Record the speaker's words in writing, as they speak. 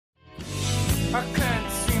I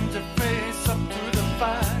can't seem to face up to the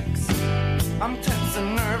facts. I'm tense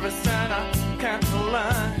and nervous and I can't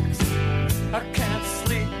relax. I can't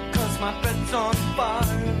sleep cause my bed's on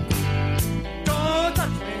fire. Don't touch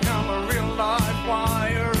me, I'm a real live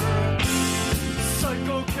wire.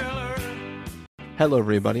 Psycho killer. Hello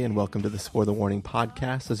everybody and welcome to the Spoiler Warning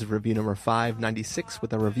Podcast. This is review number 596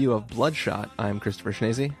 with a review of Bloodshot. I'm Christopher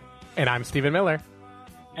Schnese. And I'm Stephen Miller.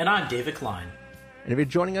 And I'm David Klein. And if you're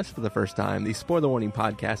joining us for the first time, the Spoiler Warning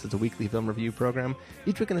Podcast is a weekly film review program.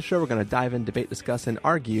 Each week on the show, we're going to dive in, debate, discuss, and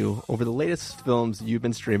argue over the latest films you've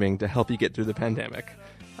been streaming to help you get through the pandemic.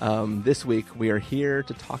 This week, we are here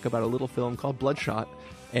to talk about a little film called Bloodshot.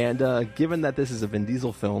 And given that this is a Vin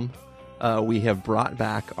Diesel film, we have brought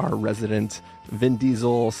back our resident Vin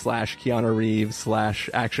Diesel / Keanu Reeves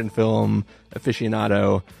 / action film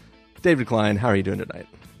aficionado, David Klein. How are you doing tonight?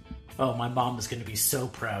 Oh, my mom is going to be so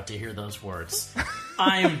proud to hear those words.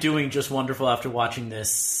 I am doing just wonderful after watching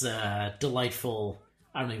this delightful,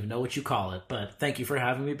 I don't even know what you call it, but thank you for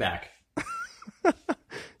having me back.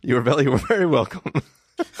 You were very welcome.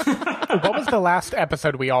 What was the last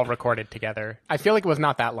episode we all recorded together? I feel like it was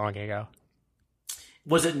not that long ago.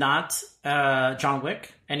 Was it not John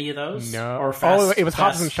Wick? Any of those? No. Or Fast, it was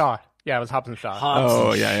Hobbs and Shaw. Yeah, it was Hobbs and Shaw. Hobbs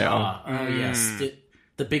and yeah. Shaw. Oh, yes.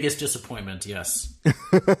 The biggest disappointment, yes.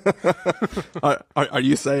 Are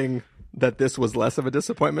you saying that this was less of a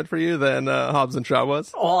disappointment for you than Hobbs and Shaw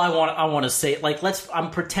was? All I want to say, like,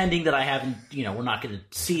 I'm pretending that I haven't, we're not going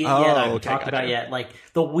to see it yet. I haven't talked about it yet. Like,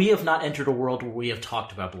 we have not entered a world where we have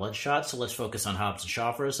talked about Bloodshot, so let's focus on Hobbs and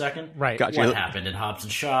Shaw for a second. Right. Gotcha. What happened in Hobbs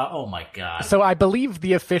and Shaw? Oh my God. So I believe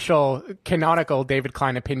the official canonical David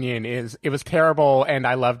Klein opinion is it was terrible and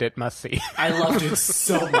I loved it, must see. I loved it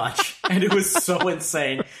so much, and it was so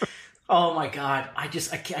insane. Oh my God. I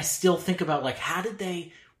still think about, like, how did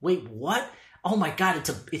they... Wait, what? Oh my God,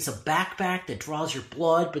 it's a backpack that draws your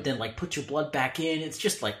blood, but then, like, puts your blood back in. It's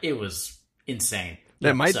just, like, it was insane.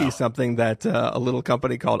 That might be something that a little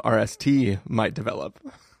company called RST might develop.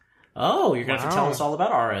 Oh, you're going to have to tell us all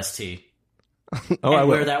about RST. And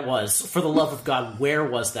where that was. For the love of God, where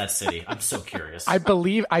was that city? I'm so curious. I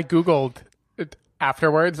believe I Googled it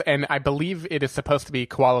afterwards, and I believe it is supposed to be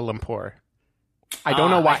Kuala Lumpur. I don't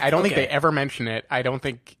know why. I don't think they ever mention it. I don't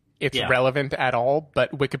think it's relevant at all,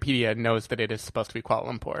 but Wikipedia knows that it is supposed to be Kuala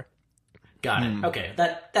Lumpur. Got it. Okay,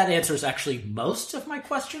 that answers actually most of my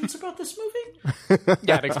questions about this movie.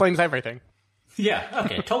 Yeah, it explains everything. Yeah,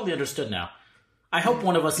 okay, totally understood now. I hope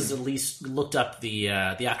one of us has at least looked up the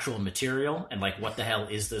actual material and, like, what the hell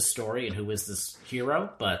is this story and who is this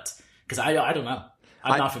hero, but because I don't know.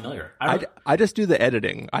 I'm not familiar. I just do the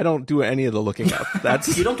editing. I don't do any of the looking up.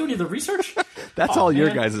 That's You don't do any of the research? That's all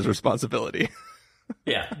your guys' responsibility.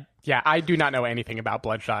 Yeah. Yeah, I do not know anything about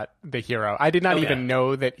Bloodshot, the hero. I did not even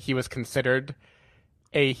know that he was considered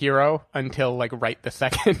a hero until, like, right the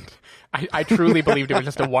second. I truly believed it was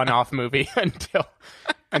just a one-off movie until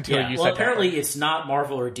you said well, apparently that. It's not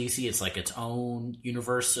Marvel or DC. It's like its own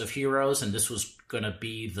universe of heroes, and this was going to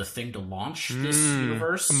be the thing to launch this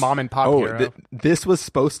universe. Mom and pop hero. This was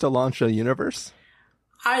supposed to launch a universe?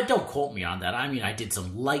 Don't quote me on that. I mean, I did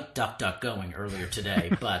some light duck-duck-going earlier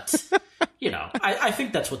today, but... I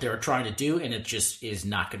think that's what they were trying to do, and it just is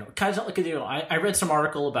not going to... Kind of like, I read some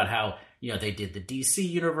article about how, they did the DC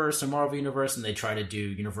universe and Marvel universe, and they tried to do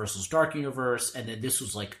Universal's Dark Universe, and then this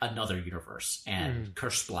was like another universe, and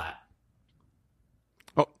Kersplat.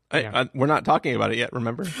 Oh, we're not talking about it yet,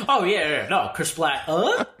 remember? Oh, yeah. No,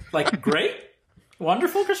 Kersplat. Like, great?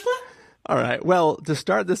 Wonderful Kersplat? All right. Well, to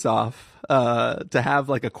start this off, to have,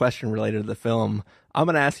 like, a question related to the film, I'm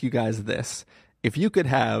going to ask you guys this. If you could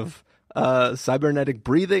have... cybernetic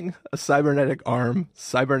breathing, a cybernetic arm,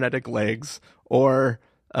 cybernetic legs, or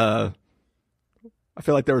I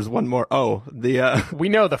feel like there was one more. We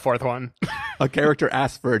know the fourth one. A character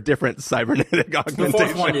asked for a different cybernetic augmentation. The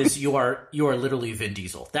fourth one is you are literally Vin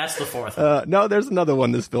Diesel. That's the fourth one. No, there's another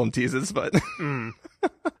one this film teases, but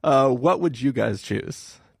what would you guys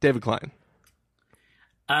choose? David Klein.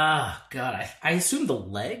 God, I assume the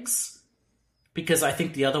legs, because I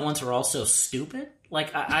think the other ones are also stupid.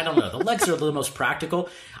 Like, I don't know. The legs are the most practical.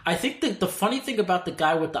 I think that the funny thing about the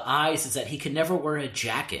guy with the eyes is that he can never wear a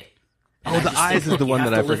jacket. And the eyes is the one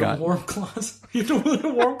that I forgot. You have to live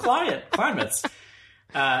in warm climates.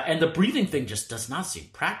 And the breathing thing just does not seem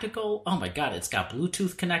practical. Oh my God, it's got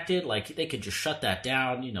Bluetooth connected. Like, they could just shut that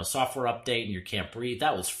down, software update and you can't breathe.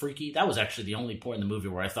 That was freaky. That was actually the only point in the movie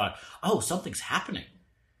where I thought, oh, something's happening.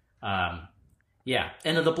 Yeah.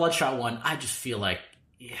 And then the Bloodshot one, I just feel like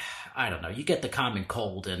yeah, I don't know. You get the common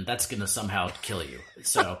cold, and that's going to somehow kill you.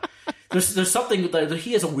 So there's something that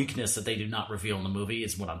he has a weakness that they do not reveal in the movie.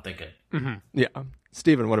 Is what I'm thinking. Mm-hmm. Yeah,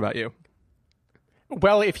 Steven, what about you?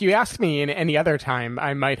 Well, if you asked me in any other time,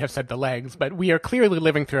 I might have said the legs, but we are clearly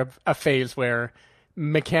living through a phase where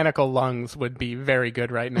mechanical lungs would be very good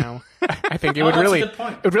right now. I think it would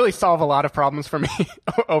really solve a lot of problems for me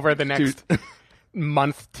over the next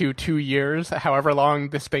month to 2 years, however long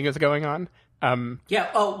this thing is going on.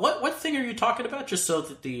 What thing are you talking about? Just so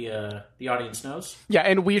that the audience knows. Yeah,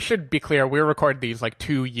 and we should be clear, we record these like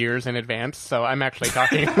 2 years in advance, so I'm actually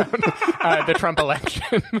talking about the Trump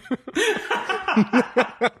election.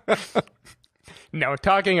 No,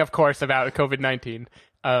 talking, of course, about COVID-19.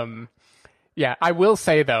 Yeah, I will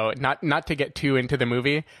say, though, not to get too into the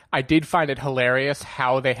movie, I did find it hilarious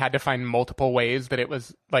how they had to find multiple ways that it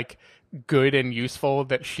was, like, good and useful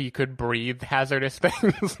that she could breathe hazardous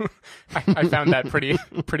things. I found that pretty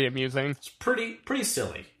amusing. It's pretty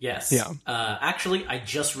silly, yes. Yeah. Actually, I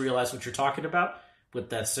just realized what you're talking about with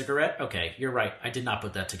that cigarette. Okay, you're right. I did not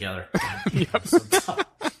put that together. God, yep. So dumb.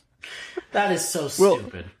 That is so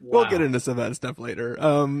stupid. We'll get into some of that stuff later.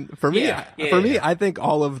 For me, I think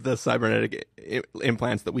all of the cybernetic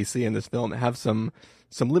implants that we see in this film have some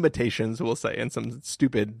limitations, we'll say, and some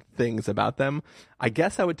stupid things about them. I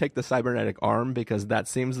guess I would take the cybernetic arm because that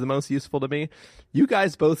seems the most useful to me. You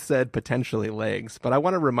guys both said potentially legs, but I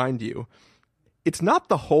want to remind you, it's not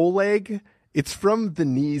the whole leg. It's from the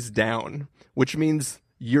knees down, which means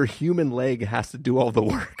your human leg has to do all the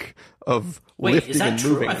work of lifting and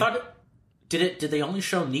moving. I thought Did they only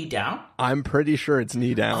show knee down? I'm pretty sure it's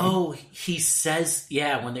knee down. Oh, he says,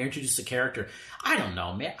 yeah, when they introduce the character. I don't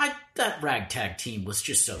know, man. That ragtag team was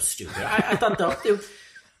just so stupid. I thought it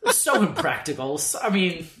was so impractical. I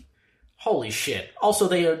mean, holy shit. Also,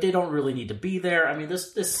 they don't really need to be there. I mean,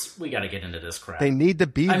 this we got to get into this crap. They need to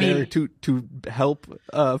be there to help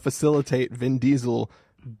facilitate Vin Diesel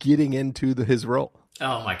getting into his role.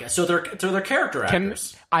 Oh my god! So they're character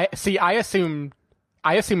actors. I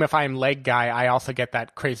assume if I'm leg guy, I also get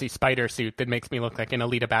that crazy spider suit that makes me look like an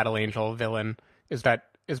Alita Battle Angel villain. Is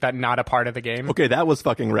that not a part of the game? Okay, that was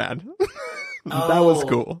fucking rad. That was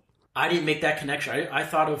cool. I didn't make that connection. I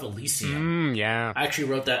thought of Elysium. Yeah. I actually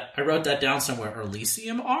wrote that. I wrote that down somewhere.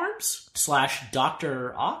 Elysium arms /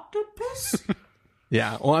 Dr. Octopus.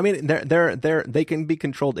 Yeah. Well, I mean, they can be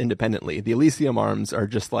controlled independently. The Elysium arms are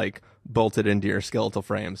just like bolted into your skeletal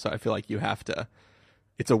frame, so I feel like you have to.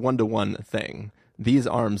 It's a 1-to-1 thing. These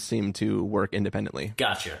arms seem to work independently.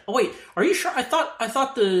 Gotcha. Oh wait, are you sure? I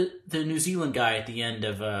thought the New Zealand guy at the end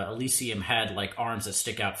of Elysium had like arms that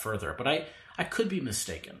stick out further, but I could be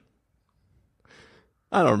mistaken.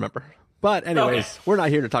 I don't remember. But anyways, We're not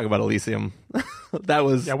here to talk about Elysium.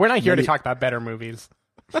 We're not here to talk about better movies.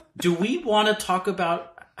 Do we want to talk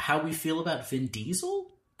about how we feel about Vin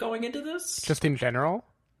Diesel going into this? Just in general?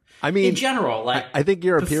 I mean, in general, like I think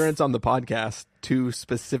your appearance on the podcast to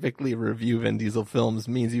specifically review Vin Diesel films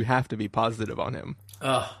means you have to be positive on him.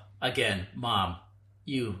 Again, Mom,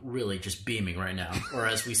 you really just beaming right now, or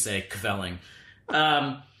as we say, cavelling.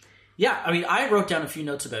 Yeah, I mean, I wrote down a few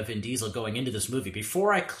notes about Vin Diesel going into this movie.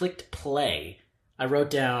 Before I clicked play, I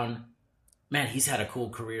wrote down, man, he's had a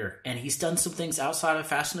cool career, and he's done some things outside of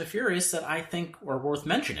Fast and the Furious that I think are worth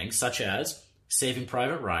mentioning, such as Saving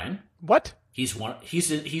Private Ryan. What? He's one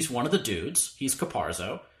of the dudes. He's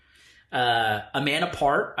Caparzo. A Man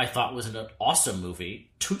Apart, I thought was an awesome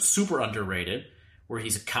movie, super underrated, where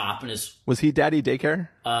he's a cop and is. Was he Daddy Daycare?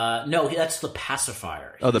 No, that's The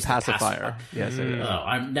Pacifier. Oh, The Pacifier. Yes.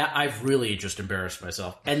 I've really just embarrassed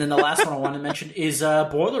myself. And then the last one I want to mention is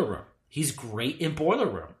Boiler Room. He's great in Boiler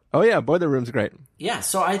Room. Oh yeah, Boiler Room's great. Yeah,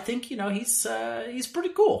 so I think he's pretty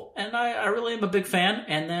cool, and I really am a big fan.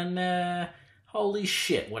 And then. Holy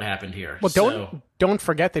shit, what happened here? Well, don't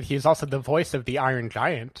forget that he's also the voice of the Iron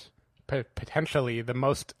Giant, potentially the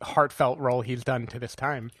most heartfelt role he's done to this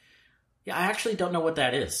time. Yeah, I actually don't know what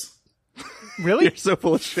that is. Really? You're so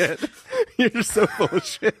full of shit. You're so full of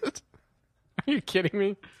shit. Are you kidding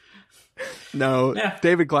me? No, yeah.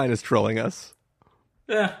 David Klein is trolling us.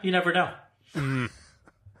 Yeah, you never know.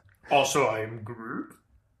 Also, I'm Groot.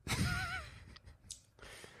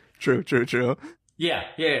 True.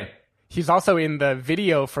 Yeah. He's also in the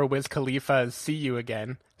video for Wiz Khalifa's See You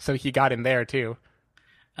Again, so he got in there too.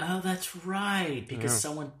 Oh, that's right, because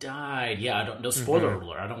someone died. Yeah, no spoiler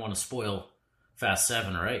alert. I don't want to spoil Fast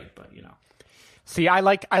 7 or 8, but you know. See, I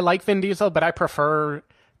like Vin Diesel, but I prefer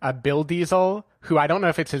Bill Diesel, who I don't know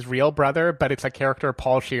if it's his real brother, but it's a character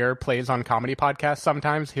Paul Scheer plays on comedy podcasts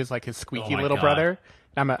sometimes. He's like his squeaky little brother.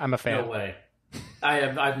 I'm a fan. No way.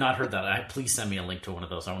 I've not heard that. Please send me a link to one of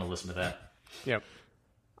those. I want to listen to that. Yep.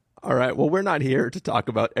 All right. Well, we're not here to talk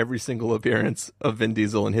about every single appearance of Vin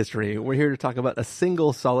Diesel in history. We're here to talk about a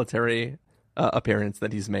single solitary appearance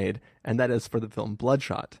that he's made, and that is for the film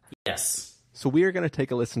Bloodshot. Yes. So we are going to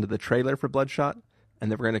take a listen to the trailer for Bloodshot,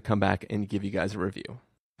 and then we're going to come back and give you guys a review.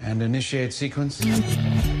 And initiate sequence.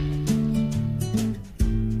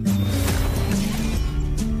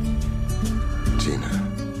 Gina,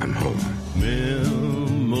 I'm home.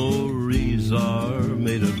 Memories are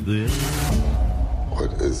made of this.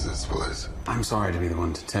 What is this place? I'm sorry to be the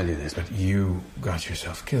one to tell you this, but you got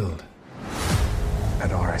yourself killed. At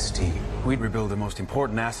RST, we'd rebuild the most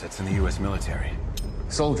important assets in the U.S. military.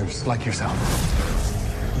 Soldiers like yourself.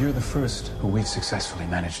 You're the first who we've successfully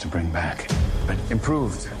managed to bring back, but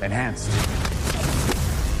improved, enhanced.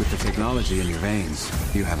 With the technology in your veins,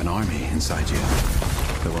 you have an army inside you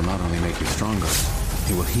that will not only make you stronger,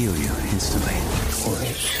 it will heal you instantly.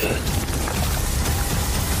 Holy shit.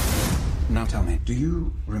 Now tell me, do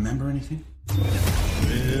you remember anything?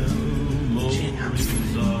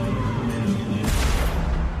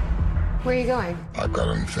 Where are you going? I've got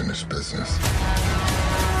unfinished business.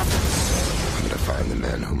 I'm gonna find the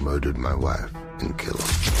man who murdered my wife and kill him.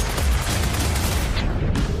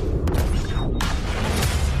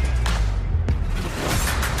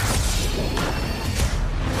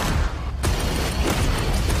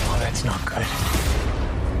 Oh, that's not good.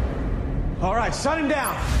 All right, shut him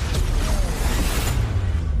down.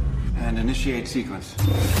 And initiate sequence.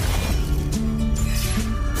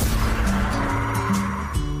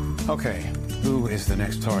 Okay, who is the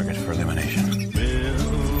next target for elimination?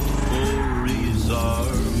 Memories are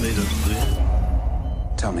made of this.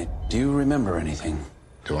 Tell me, do you remember anything?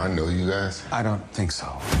 Do I know you guys? I don't think so.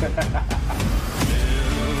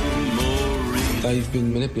 They've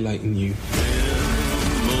been manipulating you.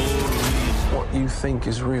 What you think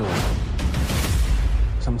is real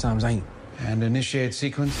sometimes ain't. And initiate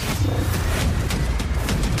sequence. You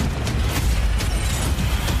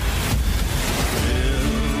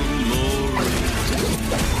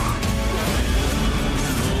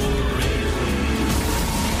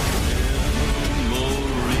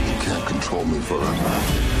can't control me forever.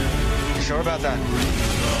 You sure about that?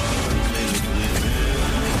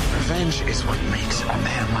 Revenge is what makes a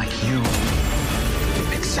man like you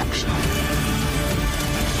exceptional.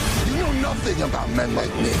 You know nothing about men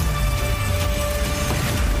like me.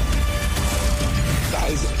 That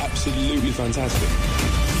is absolutely fantastic.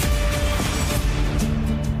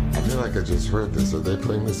 I feel like I just heard this. Are they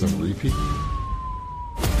playing this on repeat?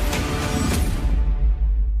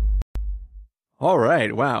 All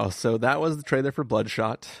right. Wow. So that was the trailer for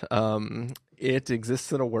Bloodshot. It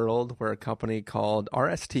exists in a world where a company called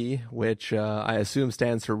RST, which I assume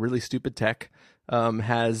stands for Really Stupid Tech,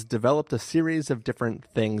 has developed a series of different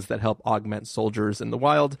things that help augment soldiers in the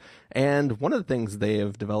wild. And one of the things they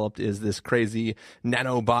have developed is this crazy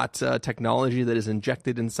nanobot technology that is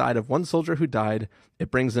injected inside of one soldier who died.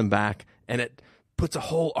 It brings him back, and it puts a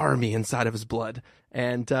whole army inside of his blood.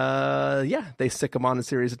 And they sick him on a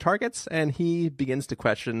series of targets, and he begins to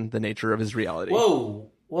question the nature of his reality.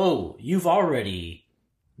 Whoa, you've already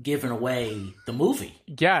given away the movie.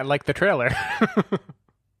 Yeah, like the trailer.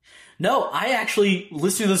 No, I actually,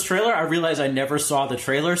 listening to this trailer, I realized I never saw the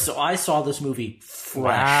trailer, so I saw this movie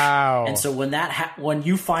fresh. Wow. And so when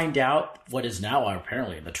you find out what is now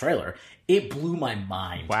apparently in the trailer, it blew my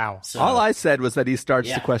mind. Wow. So, All I said was that he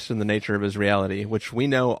starts to question the nature of his reality, which we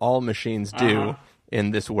know all machines do in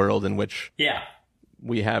this world in which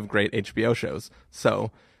we have great HBO shows. So,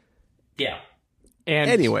 yeah. And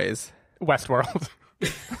anyways. Westworld.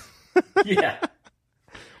 Yeah.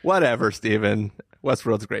 Whatever, Steven.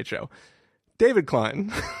 Westworld's a great show. David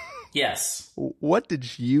Klein. Yes. What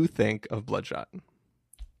did you think of Bloodshot?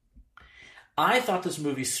 I thought this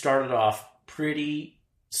movie started off pretty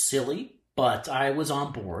silly, but I was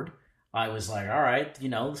on board. I was like, all right,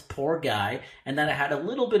 this poor guy. And then I had a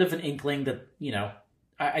little bit of an inkling that,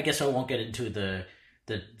 I guess I won't get into the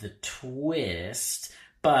twist,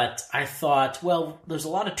 but I thought, well, there's a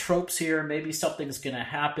lot of tropes here. Maybe something's going to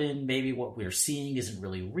happen. Maybe what we're seeing isn't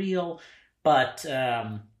really real. But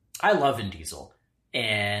I love Vin Diesel,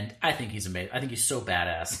 and I think he's amazing. I think he's so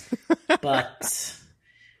badass. But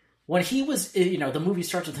when he was, the movie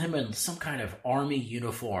starts with him in some kind of army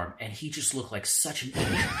uniform, and he just looked like such an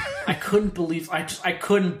idiot. I couldn't believe, I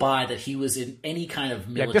couldn't buy that he was in any kind of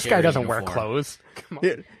military this guy doesn't uniform. wear clothes. Come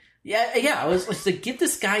on. Yeah. I was like, give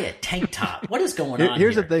this guy a tank top. What is going on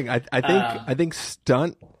Here's here? the thing. I think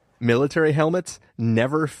stunt military helmets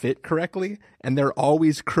never fit correctly, and they're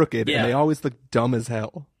always crooked, and they always look dumb as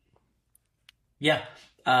hell. Yeah.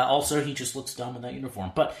 Also, he just looks dumb in that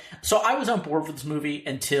uniform. But so I was on board for this movie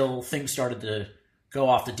until things started to go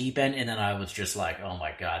off the deep end, and then I was just like, oh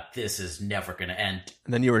my god, this is never going to end.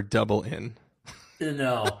 And then you were double in.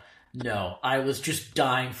 No, I was just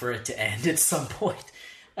dying for it to end at some point.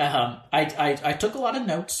 I took a lot of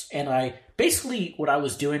notes, and basically what I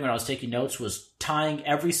was doing when I was taking notes was tying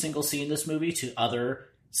every single scene in this movie to other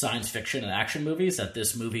science fiction and action movies that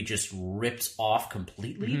this movie just rips off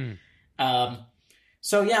completely.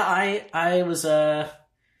 So yeah, I was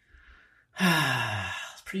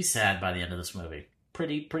pretty sad by the end of this movie.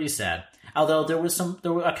 Pretty sad. Although there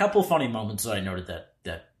were a couple funny moments that I noted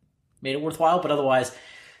that made it worthwhile, but otherwise,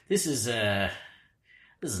 this is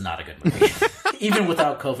not a good movie. Even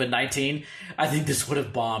without COVID-19, I think this would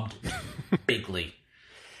have bombed bigly.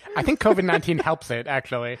 I think COVID-19 helps it,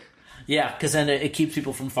 actually. Yeah, because then it keeps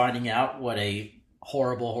people from finding out what a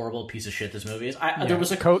horrible piece of shit this movie is. There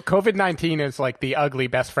was COVID-19 is like the ugly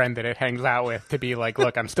best friend that it hangs out with to be like,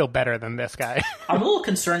 look, I'm still better than this guy. I'm a little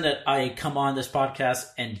concerned that I come on this podcast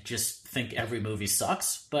and just think every movie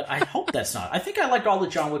sucks, but I hope that's not. I think I liked all the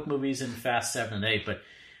John Wick movies and Fast 7 and 8, but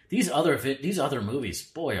these other movies,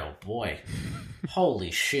 boy oh boy,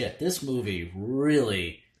 holy shit! This movie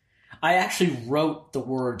really. I actually wrote the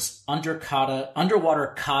words underwater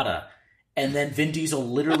kata, and then Vin Diesel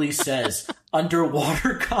literally says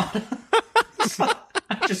underwater kata.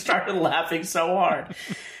 I just started laughing so hard.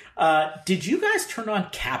 Did you guys turn on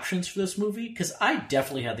captions for this movie? Because I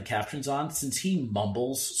definitely had the captions on since he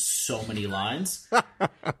mumbles so many lines.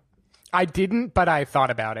 I didn't, but I thought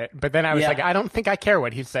about it. But then I was like, I don't think I care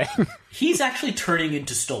what he's saying. He's actually turning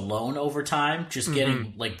into Stallone over time, just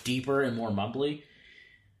getting like deeper and more mumbly.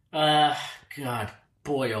 God,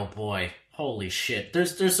 boy, oh boy, holy shit!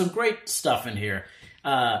 There's some great stuff in here.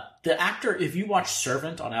 The actor, if you watch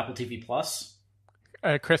Servant on Apple TV Plus,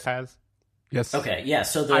 Chris has. Yes. Okay, yeah.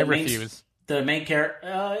 So I refuse. The main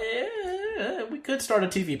character. We could start a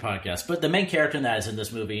TV podcast, but the main character in that is in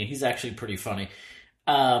this movie, and he's actually pretty funny.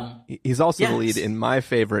 He's also the lead in my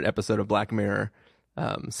favorite episode of Black Mirror.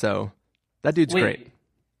 So that dude's great.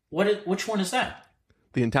 Which one is that?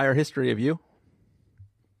 The Entire History of You.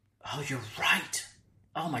 Oh, you're right.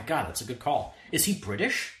 Oh my god, that's a good call. Is he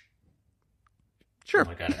British? Sure. Oh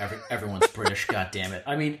my god, everyone's British. God damn it.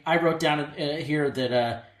 I mean, I wrote down here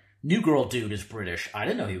that New Girl dude is British. I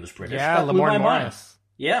didn't know he was British. Yeah, Lamorne Morris.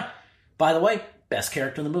 Yeah. By the way, best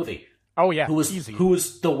character in the movie. Oh yeah, who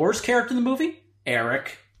was the worst character in the movie?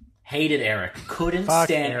 Eric. Hated Eric. Couldn't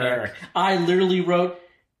stand Eric. I literally wrote,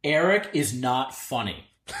 Eric is not funny.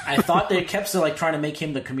 I thought they kept trying to make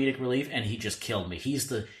him the comedic relief, and he just killed me. He's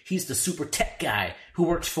the super tech guy who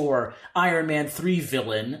works for Iron Man 3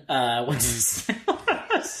 villain. What's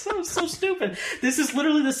so stupid. This is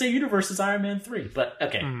literally the same universe as Iron Man 3. But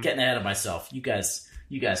okay, getting ahead of myself. You guys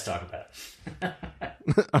talk about it.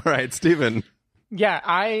 All right, Steven. Yeah,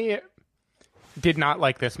 I did not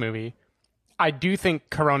like this movie. I do think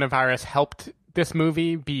coronavirus helped this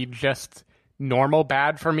movie be just normal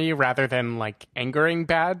bad for me rather than like angering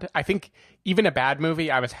bad. I think even a bad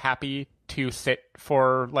movie, I was happy to sit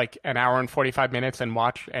for like an hour and 45 minutes and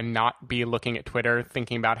watch and not be looking at Twitter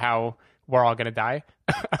thinking about how we're all going to die.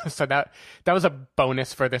 So that was a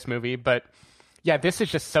bonus for this movie. But yeah, this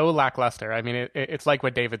is just so lackluster. I mean, it's like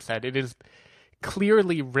what David said. It is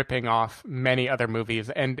clearly ripping off many other movies,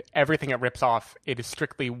 and everything it rips off, it is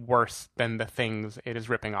strictly worse than the things it is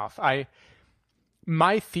ripping off.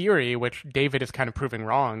 My theory, which David is kind of proving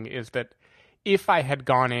wrong, is that if I had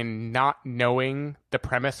gone in not knowing the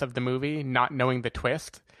premise of the movie, not knowing the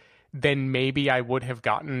twist, then maybe I would have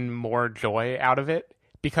gotten more joy out of it.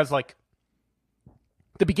 Because, like,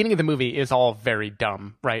 the beginning of the movie is all very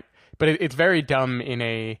dumb, right? But it's very dumb in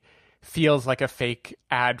a feels like a fake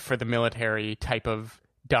ad for the military type of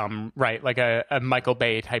dumb, right? Like a Michael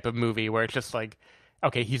Bay type of movie where it's just like,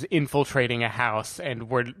 okay, he's infiltrating a house and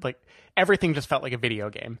we're like, everything just felt like a video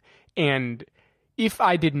game. And if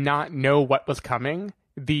I did not know what was coming,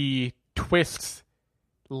 the twists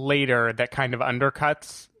later that kind of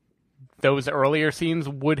undercuts those earlier scenes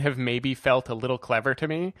would have maybe felt a little clever to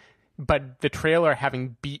me. But the trailer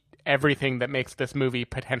having beat everything that makes this movie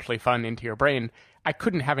potentially fun into your brain, I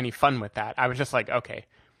couldn't have any fun with that. I was just like, okay,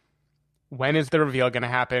 when is the reveal going to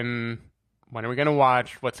happen? When are we going to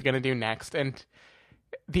watch? What's it going to do next? And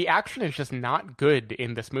the action is just not good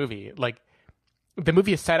in this movie. Like, the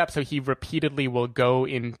movie is set up so he repeatedly will go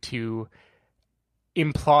into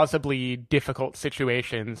implausibly difficult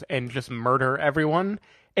situations and just murder everyone.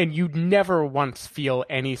 And you never once feel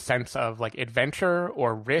any sense of like adventure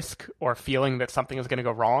or risk or feeling that something is going to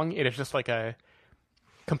go wrong. It is just like a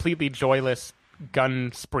completely joyless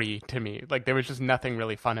gun spree to me. Like, there was just nothing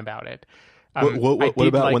really fun about it. What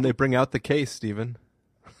about when they bring out the case, Steven?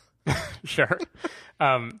 Sure.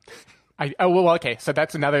 Okay. So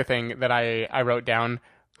that's another thing that I wrote down.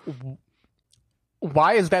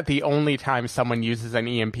 Why is that the only time someone uses an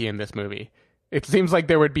EMP in this movie? It seems like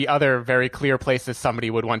there would be other very clear places somebody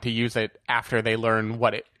would want to use it after they learn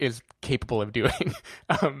what it is capable of doing.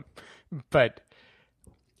 But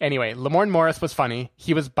anyway, Lamorne Morris was funny.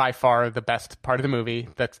 He was by far the best part of the movie.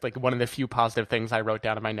 That's like one of the few positive things I wrote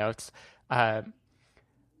down in my notes. I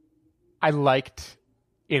liked,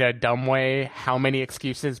 in a dumb way, how many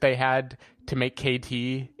excuses they had to make KT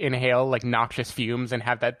inhale like noxious fumes and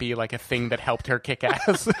have that be like a thing that helped her kick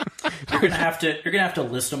ass. You're gonna have to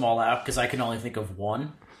list them all out because I can only think of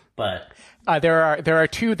one. But there are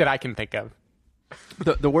two that I can think of.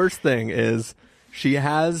 The worst thing is she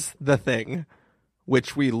has the thing,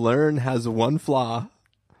 which we learn has one flaw,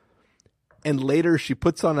 and later she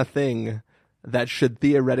puts on a thing that should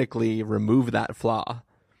theoretically remove that flaw.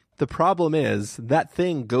 The problem is that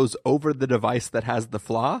thing goes over the device that has the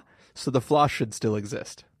flaw, so the flaw should still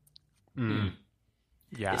exist. Mm.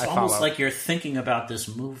 Yeah, it's almost like you're thinking about this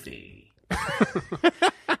movie.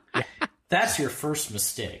 That's your first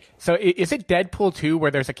mistake. So is it Deadpool 2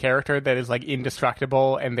 where there's a character that is like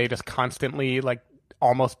indestructible and they just constantly like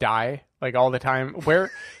almost die like all the time? Where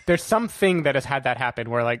there's something that has had that happen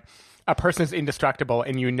where like a person is indestructible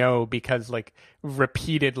and you know because like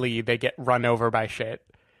repeatedly they get run over by shit.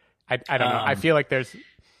 I don't know. I feel like there's...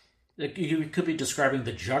 You could be describing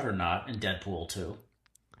the Juggernaut in Deadpool 2.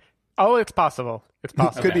 Oh, it's possible. It's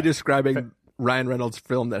possible. Could be describing Ryan Reynolds'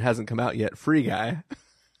 film that hasn't come out yet, Free Guy.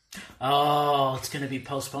 Oh, it's going to be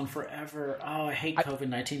postponed forever. Oh, I hate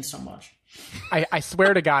COVID-19 so much. I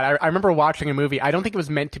swear to God, I remember watching a movie. I don't think it was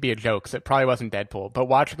meant to be a joke, so it probably wasn't Deadpool, but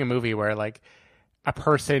watching a movie where like a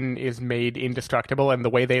person is made indestructible and the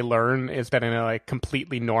way they learn is that in a like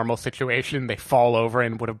completely normal situation, they fall over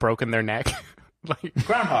and would have broken their neck. Like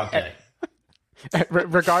Groundhog Day.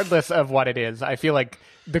 Regardless of what it is, I feel like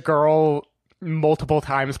the girl multiple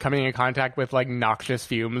times coming in contact with like noxious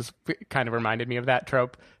fumes kind of reminded me of that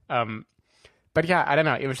trope. But yeah, I don't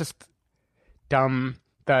know. It was just dumb.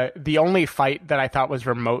 The only fight that I thought was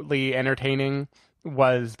remotely entertaining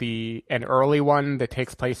was an early one that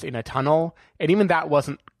takes place in a tunnel. And even that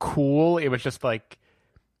wasn't cool. It was just like,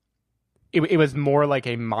 it was more like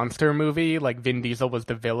a monster movie. Like Vin Diesel was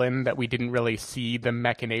the villain that we didn't really see the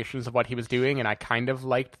machinations of what he was doing. And I kind of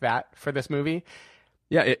liked that for this movie.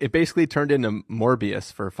 Yeah, it basically turned into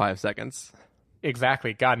Morbius for 5 seconds.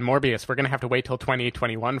 Exactly. God, Morbius. We're going to have to wait till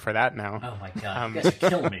 2021 for that now. Oh my God. You guys are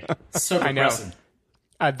killing me. It's so depressing.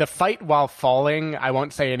 I know. The fight while falling, I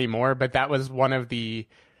won't say anymore, but that was one of the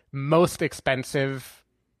most expensive,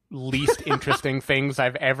 least interesting things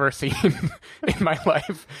I've ever seen in my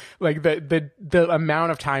life. Like the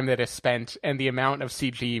amount of time that is spent and the amount of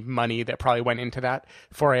CG money that probably went into that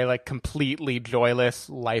for a like completely joyless,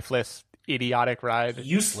 lifeless, idiotic ride.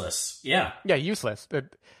 Useless. Yeah. Yeah, useless.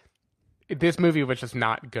 This movie was just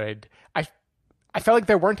not good. I felt like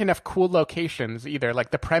there weren't enough cool locations either.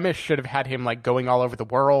 Like the premise should have had him like going all over the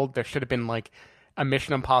world. There should have been like a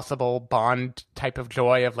Mission Impossible Bond type of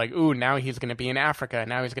joy of like, ooh, now he's going to be in Africa.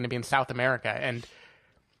 Now he's going to be in South America. And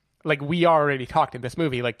like we already talked in this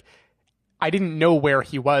movie, like I didn't know where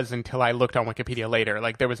he was until I looked on Wikipedia later.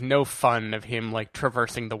 Like there was no fun of him like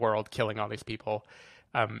traversing the world, killing all these people.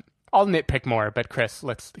 I'll nitpick more, but Chris,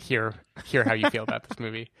 let's hear how you feel about this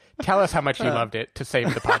movie. Tell us how much you loved it to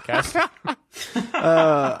save the podcast.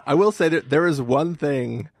 I will say that there is one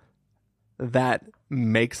thing that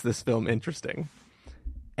makes this film interesting,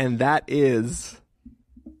 and that is,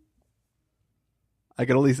 I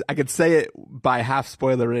could say it by half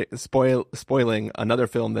spoiling another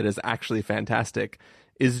film that is actually fantastic,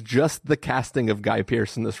 is just the casting of Guy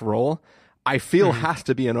Pearce in this role. I feel has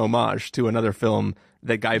to be an homage to another film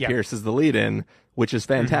that Guy Pearce is the lead in, which is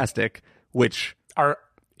fantastic. Which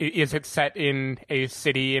is it set in a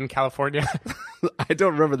city in California? I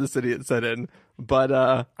don't remember the city it's set in, but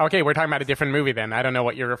okay, we're talking about a different movie then. I don't know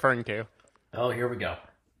what you're referring to. Oh, here we go.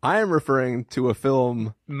 I am referring to a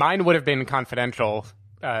film. Mine would have been Confidential.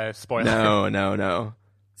 Spoiler. No.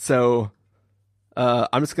 So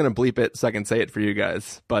I'm just gonna bleep it so I can say it for you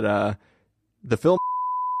guys. But the film.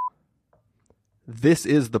 This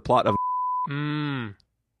is the plot of. Oh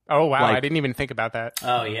wow! Like, I didn't even think about that.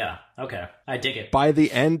 Oh yeah. Okay, I dig it. By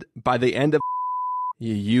the end of,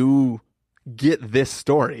 you get this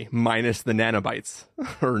story minus the nanobites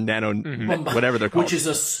or whatever they're called, which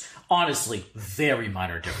is honestly very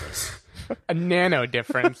minor difference. A nano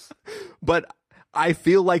difference. But I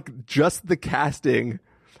feel like just the casting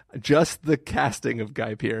of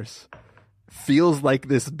Guy Pearce feels like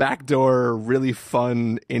this backdoor, really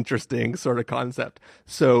fun, interesting sort of concept.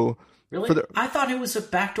 So really, I thought it was a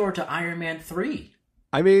backdoor to Iron Man 3.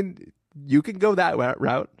 I mean, you can go that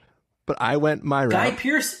route, but I went my route. Guy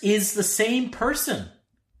Pearce is the same person.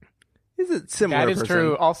 Is it similar? That is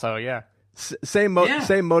true. Also, yeah. Same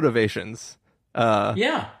motivations.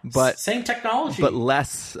 But same technology, but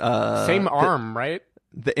less. Same arm, right?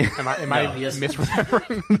 Am I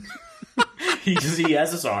misremembering? He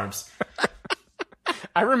has his arms.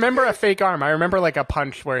 I remember a fake arm. I remember like a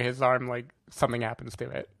punch where his arm, like something happens to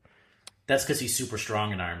it. That's because he's super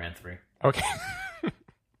strong in Iron Man 3. Okay.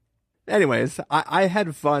 Anyways, I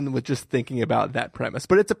had fun with just thinking about that premise,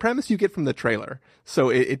 but it's a premise you get from the trailer, so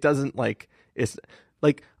it doesn't like it's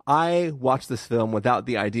like I watched this film without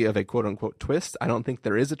the idea of a quote unquote twist. I don't think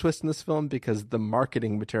there is a twist in this film because the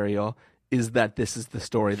marketing material is that this is the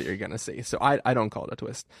story that you're going to see. So I don't call it a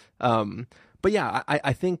twist. But yeah,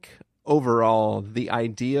 I think overall the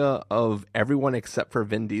idea of everyone except for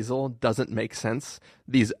Vin Diesel doesn't make sense.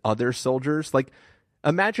 These other soldiers, like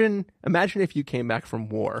imagine if you came back from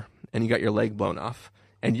war and you got your leg blown off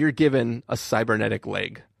and you're given a cybernetic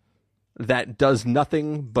leg that does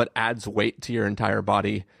nothing but adds weight to your entire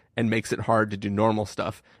body and makes it hard to do normal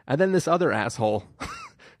stuff. And then this other asshole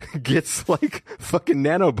gets like fucking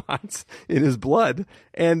nanobots in his blood.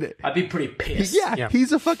 And I'd be pretty pissed. Yeah.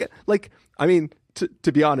 He's a fucking, like, I mean,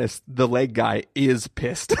 to be honest, the leg guy is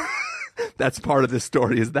pissed. That's part of this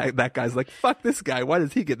story is that guy's like, fuck this guy. Why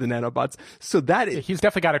does he get the nanobots? So he's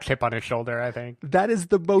definitely got a chip on his shoulder, I think. That is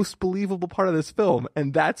the most believable part of this film.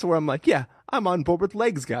 And that's where I'm like, yeah, I'm on board with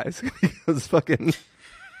legs, guys. Because fucking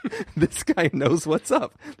this guy knows what's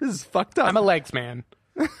up. This is fucked up. I'm a legs man.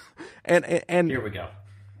 and here we go.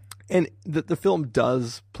 And the film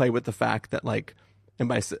does play with the fact that, like, and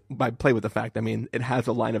by play with the fact, I mean it has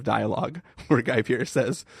a line of dialogue where Guy Pearce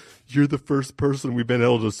says, "You're the first person we've been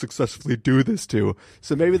able to successfully do this to."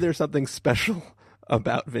 So maybe there's something special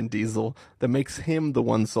about Vin Diesel that makes him the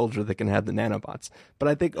one soldier that can have the nanobots. But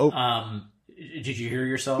I think, did you hear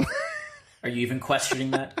yourself? Are you even questioning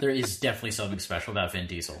that? There is definitely something special about Vin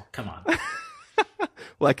Diesel. Come on.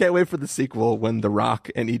 Well, I can't wait for the sequel when The Rock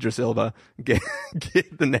and Idris Elba get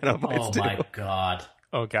the nanobots too. Oh my god.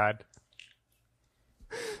 Oh god.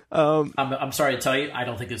 I'm sorry to tell you, I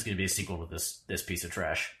don't think there's going to be a sequel to this piece of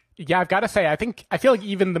trash. Yeah, I've got to say, I feel like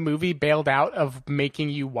even the movie bailed out of making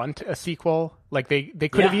you want a sequel. Like they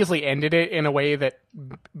could have easily ended it in a way that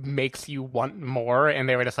makes you want more, and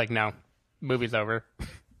they were just like, no, movie's over.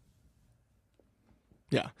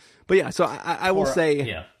 Yeah, but yeah, so I will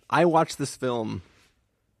say, I watched this film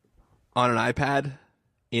on an iPad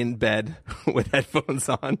in bed with headphones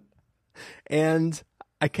on, and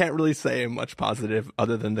I can't really say much positive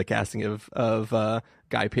other than the casting of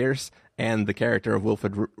Guy Pearce and the character of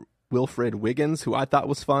Wilfred Wiggins, who I thought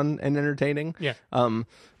was fun and entertaining. Yeah.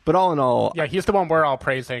 But all in all, yeah, he's the one we're all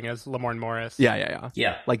praising as Lamorne Morris. Yeah.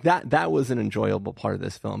 Like that was an enjoyable part of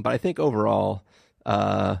this film. But I think overall,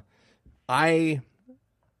 I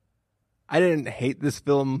didn't hate this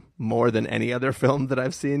film more than any other film that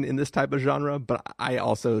I've seen in this type of genre, but I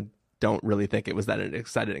also don't really think it was that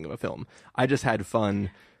exciting of a film. I just had fun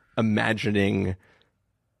imagining,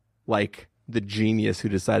 like, the genius who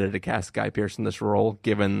decided to cast Guy Pearce in this role,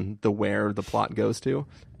 given where the plot goes to.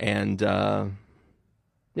 And, there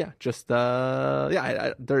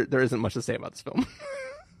isn't much to say about this film.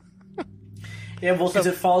 Yeah, well, because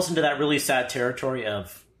it falls into that really sad territory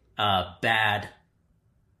of bad,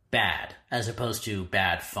 as opposed to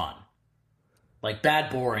bad fun. Like, bad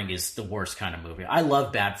boring is the worst kind of movie. I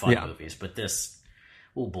love bad fun movies, but this,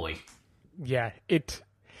 oh boy. Yeah,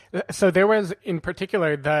 so there was, in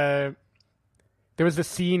particular, there was a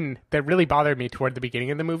scene that really bothered me toward the beginning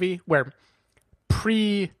of the movie where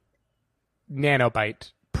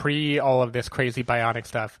pre-nanobite, all of this crazy bionic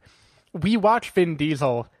stuff, we watch Vin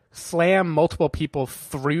Diesel slam multiple people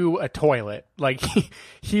through a toilet. Like,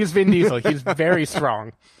 he's Vin Diesel. He's very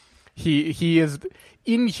strong. He is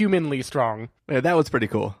inhumanly strong. Yeah, that was pretty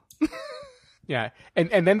cool. Yeah.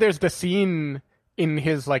 And then there's the scene in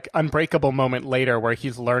his, like, unbreakable moment later where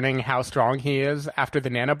he's learning how strong he is after the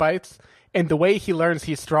nanobites. And the way he learns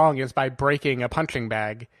he's strong is by breaking a punching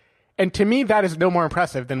bag. And to me, that is no more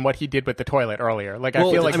impressive than what he did with the toilet earlier. Like, I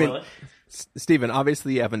feel like... Stephen,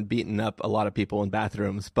 obviously you haven't beaten up a lot of people in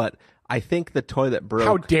bathrooms, but I think the toilet broke...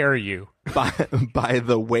 How dare you? By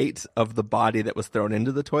the weight of the body that was thrown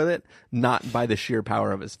into the toilet, not by the sheer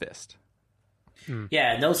power of his fist.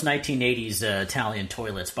 Yeah, and those 1980s Italian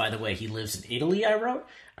toilets, by the way, he lives in Italy, I wrote.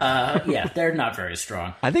 Yeah, they're not very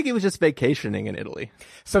strong. I think he was just vacationing in Italy.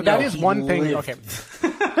 So that is one thing. Okay,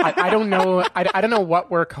 I don't know. I don't know what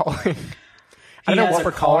we're calling. I don't know what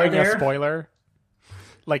we're calling a spoiler.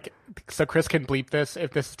 Like, so Chris can bleep this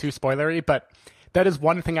if this is too spoilery, but that is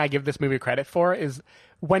one thing I give this movie credit for, is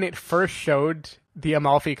when it first showed the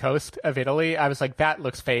Amalfi Coast of Italy, I was like, that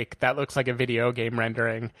looks fake. That looks like a video game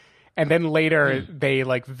rendering. And then later, they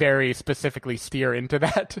like very specifically steer into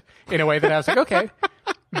that in a way that I was like, okay,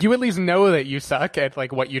 you at least know that you suck at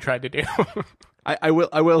like what you tried to do. I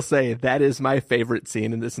will say that is my favorite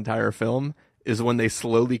scene in this entire film, is when they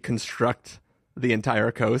slowly construct the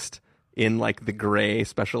entire coast in like the gray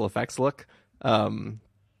special effects look. That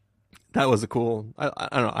was a cool. I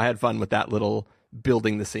don't know. I had fun with that little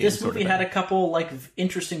building the scene. This movie had a couple like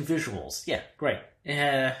interesting visuals. Yeah, great.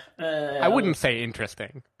 I wouldn't say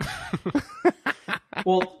interesting.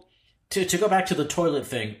 Well, to go back to the toilet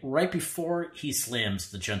thing, right before he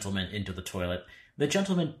slams the gentleman into the toilet, the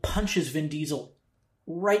gentleman punches Vin Diesel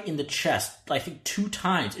right in the chest, I think 2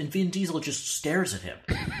 times, and Vin Diesel just stares at him.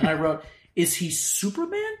 And I wrote, is he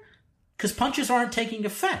Superman? Because punches aren't taking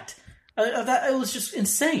effect. It was just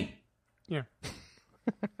insane. Yeah.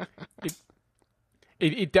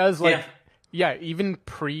 It does, like, yeah, even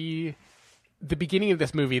pre the beginning of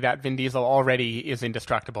this movie, that Vin Diesel already is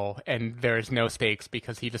indestructible, and there's no stakes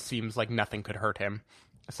because he just seems like nothing could hurt him.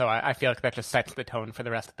 So I feel like that just sets the tone for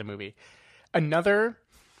the rest of the movie. And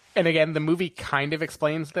again, the movie kind of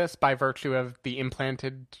explains this by virtue of the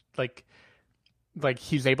implanted, like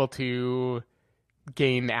he's able to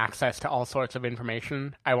gain access to all sorts of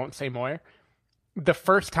information. I won't say more. The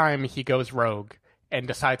first time he goes rogue and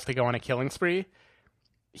decides to go on a killing spree,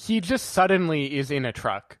 he just suddenly is in a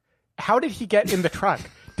truck. How did he get in the truck?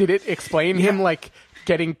 Did it explain him like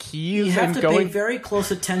getting keys you have and to going? Pay very close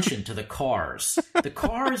attention to the cars. The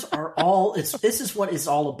cars are all. This is what it's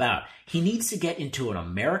all about. He needs to get into an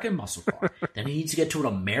American muscle car. Then he needs to get to an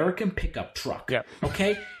American pickup truck. Yeah.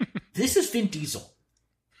 Okay. This is Vin Diesel.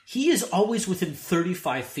 He is always within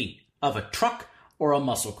 35 feet of a truck or a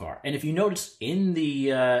muscle car. And if you notice in the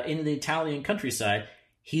Italian countryside,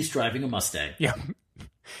 he's driving a Mustang. Yeah.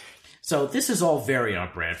 So this is all very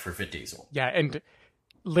on brand for Vin Diesel. Yeah, and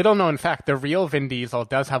little known fact, the real Vin Diesel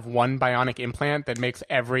does have one bionic implant that makes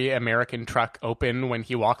every American truck open when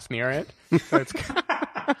he walks near it. So it's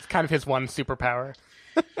kind of his one superpower.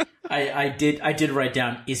 I did write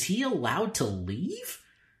down, is he allowed to leave?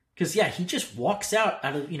 Because, yeah, he just walks out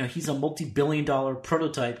of, he's a multi-billion-dollar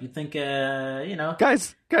prototype. You think,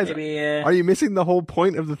 Guys, maybe, are you missing the whole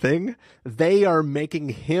point of the thing? They are making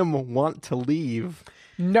him want to leave.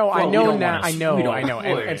 No, well, I know now. I know.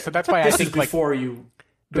 And so that's why I think before you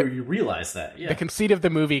realize that. Yeah. The conceit of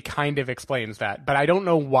the movie kind of explains that, but I don't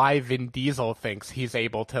know why Vin Diesel thinks he's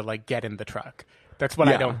able to like get in the truck. That's what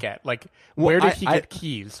I don't get. Like, where did he get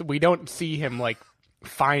keys? We don't see him like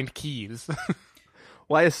find keys.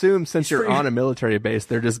 Well, I assume since you're on a military base,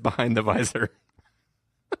 they're just behind the visor.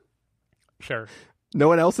 Sure. No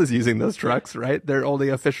one else is using those trucks, right? They're only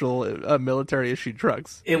official military issued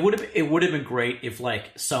trucks. It would have been great if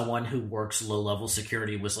like someone who works low level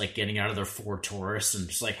security was like getting out of their Ford Taurus and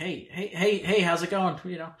just like, hey, how's it going?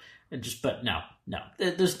 And just, but no,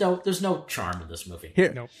 there's no charm in this movie.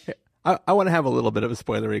 Here, I want to have a little bit of a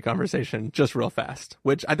spoilery conversation, just real fast.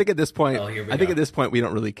 Which I think at this point, at this point we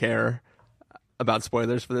don't really care about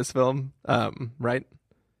spoilers for this film, right?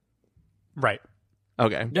 Right.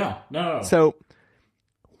 Okay. No. So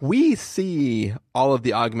we see all of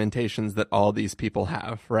the augmentations that all these people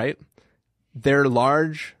have, right? They're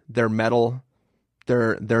large, they're metal,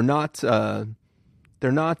 they're not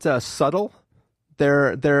subtle.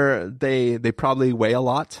 They probably weigh a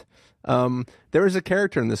lot. There is a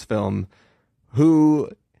character in this film who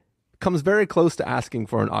comes very close to asking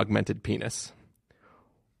for an augmented penis.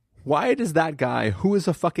 Why does that guy, who is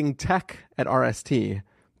a fucking tech at RST,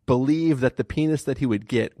 believe that the penis that he would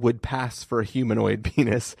get would pass for a humanoid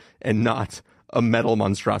penis and not a metal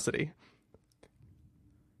monstrosity?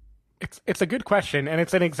 It's a good question, and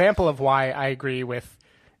it's an example of why I agree with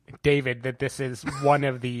David that this is one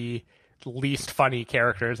of the least funny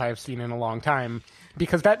characters I've seen in a long time,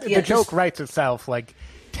 because the joke writes itself, like,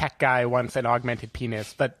 tech guy wants an augmented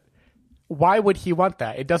penis, but why would he want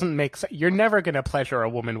that? It doesn't make sense. You're never going to pleasure a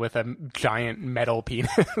woman with a giant metal penis.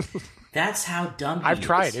 That's how dumb I've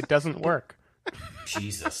tried. It doesn't work.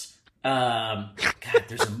 Jesus. God,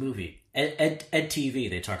 there's a movie. Ed TV,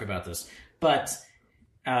 they talk about this. But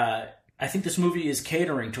I think this movie is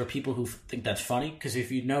catering to people who think that's funny, because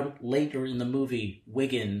if you note later in the movie,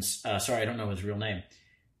 Wiggins, sorry, I don't know his real name,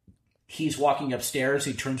 he's walking upstairs,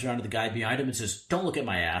 he turns around to the guy behind him and says, "Don't look at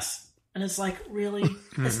my ass." And it's like, really?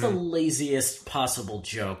 That's the laziest possible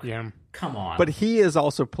joke. Yeah. Come on. But he is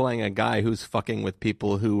also playing a guy who's fucking with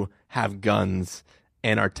people who have guns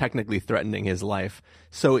and are technically threatening his life.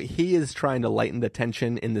 So he is trying to lighten the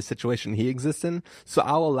tension in the situation he exists in. So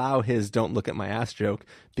I'll allow his "don't look at my ass" joke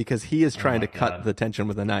because he is trying to cut the tension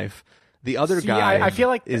with a knife. The other guy, I feel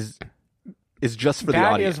like is just for the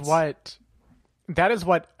audience. That is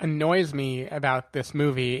what annoys me about this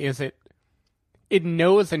movie. Is it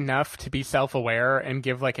knows enough to be self-aware and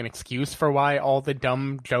give like an excuse for why all the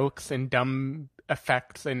dumb jokes and dumb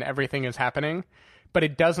effects and everything is happening, but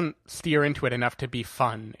it doesn't steer into it enough to be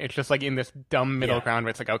fun. It's just like in this dumb middle ground where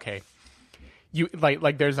it's like, okay, you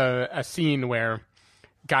like there's a scene where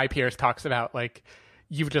Guy Pearce talks about like,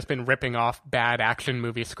 you've just been ripping off bad action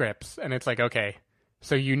movie scripts, and it's like, okay,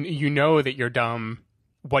 so you know that you're dumb.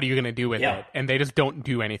 What are you going to do with it? And they just don't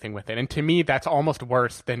do anything with it. And to me, that's almost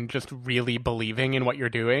worse than just really believing in what you're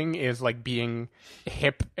doing, is like being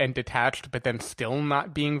hip and detached, but then still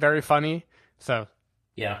not being very funny. So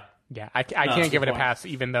I can't give it a pass,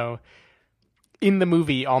 even though in the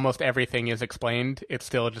movie almost everything is explained. It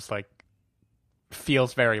still just like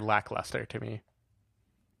feels very lackluster to me.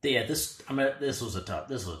 Yeah, this was a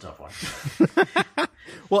tough one.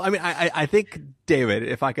 Well, I mean, I think, David,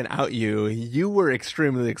 if I can out you, you were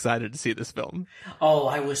extremely excited to see this film. Oh,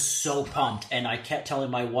 I was so pumped, and I kept telling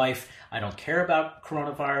my wife, I don't care about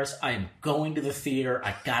coronavirus. I am going to the theater.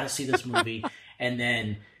 I got to see this movie. And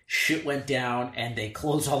then shit went down, and they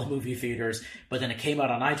closed all the movie theaters. But then it came out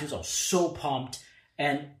on iTunes. I was so pumped,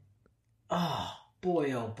 and oh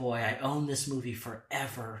boy, I own this movie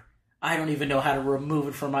forever. I don't even know how to remove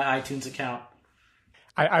it from my iTunes account.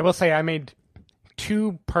 I will say I made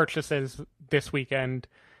 2 purchases this weekend,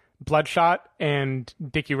 Bloodshot and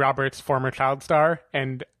Dickie Roberts' former child star,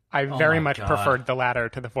 and I very much preferred the latter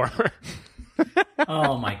to the former.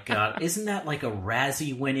 Oh my God. Isn't that like a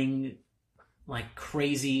Razzie-winning, like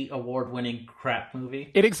crazy award-winning crap movie?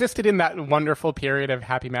 It existed in that wonderful period of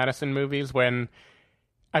Happy Madison movies when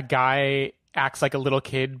a guy acts like a little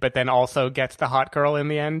kid, but then also gets the hot girl in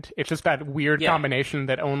the end. It's just that weird combination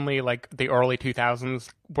that only like the early 2000s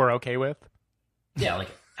were okay with. Yeah, like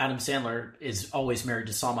Adam Sandler is always married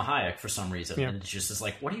to Salma Hayek for some reason, and it's just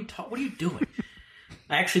like, what are you doing?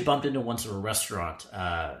 I actually bumped into once at a restaurant.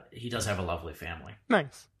 He does have a lovely family.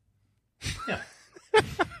 Nice. Yeah.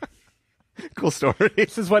 Cool story.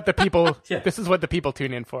 This is what the people. This is what the people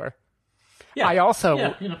tune in for. Yeah. I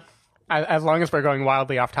also. As long as we're going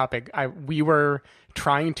wildly off topic, we were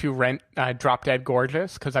trying to rent Drop Dead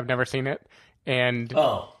Gorgeous because I've never seen it, and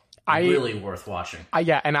really worth watching.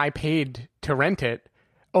 And I paid to rent it,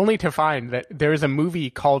 only to find that there's a movie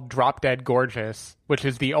called Drop Dead Gorgeous, which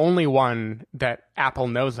is the only one that Apple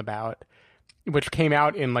knows about, which came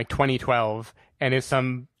out in like 2012 and is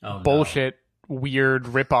some bullshit, weird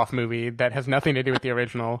ripoff movie that has nothing to do with the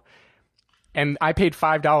original. And I paid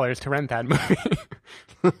 $5 to rent that movie.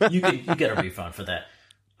 You get a refund for that.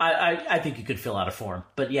 I think you could fill out a form.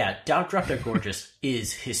 But yeah, Drop Dead Gorgeous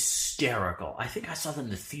is hysterical. I think I saw them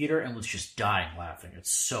in the theater and was just dying laughing.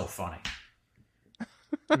 It's so funny.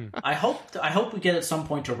 I hope we get at some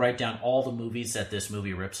point to write down all the movies that this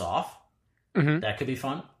movie rips off. Mm-hmm. That could be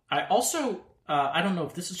fun. I also, I don't know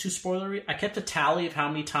if this is too spoilery, I kept a tally of how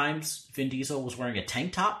many times Vin Diesel was wearing a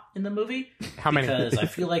tank top in the movie. How many? Because I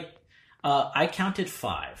feel like I counted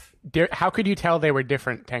 5. How could you tell they were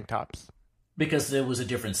different tank tops? Because there was a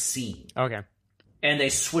different scene. Okay. And they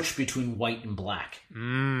switched between white and black.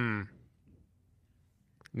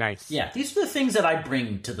 Nice. Yeah, these are the things that I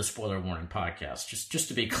bring to the Spoiler Warning podcast, just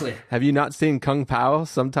to be clear. Have you not seen Kung Pao?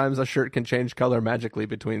 Sometimes a shirt can change color magically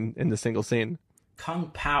in the single scene.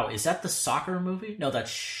 Kung Pao, is that the soccer movie? No,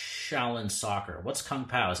 that's Shaolin Soccer. What's Kung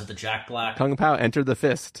Pao? Is it the Jack Black? Kung Pao, Enter the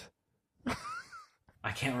Fist.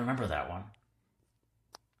 I can't remember that one.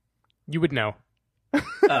 You would know.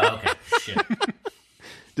 Oh, okay. Shit.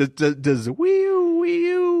 Does wee-oo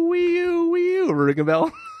ring a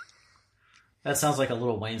bell? That sounds like a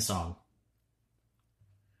Lil Wayne song.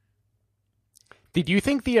 Did you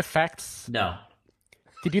think the effects... No.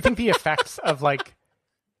 Did you think the effects of, like,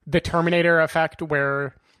 the Terminator effect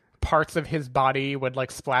where parts of his body would,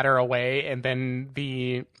 like, splatter away and then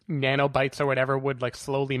the nanobites or whatever would, like,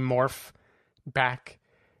 slowly morph back...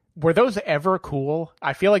 Were those ever cool?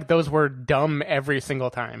 I feel like those were dumb every single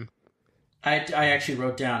time. I actually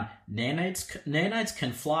wrote down, nanites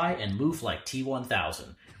can fly and move like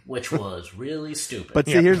T-1000, which was really stupid. But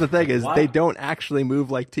see, here's the thing is they don't actually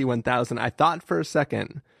move like T-1000. I thought for a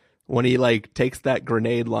second when he like takes that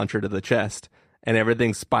grenade launcher to the chest and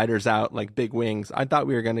everything spiders out like big wings, I thought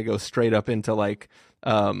we were going to go straight up into like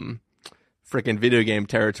freaking video game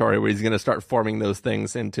territory where he's going to start forming those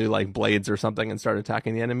things into like blades or something and start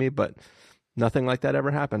attacking the enemy, but nothing like that ever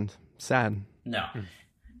happened. Sad. No.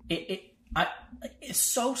 It's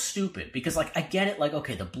so stupid because, like, I get it. Like,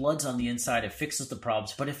 okay, the blood's on the inside; it fixes the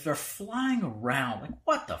problems. But if they're flying around, like,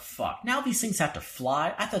 what the fuck? Now these things have to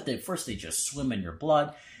fly. I thought they just swim in your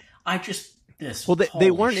blood.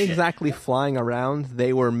 They weren't exactly flying around.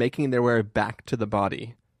 They were making their way back to the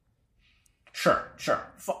body. Sure.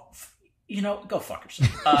 Go fuck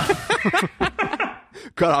yourself.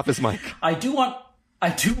 Cut off his mic. I do want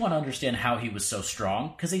to understand how he was so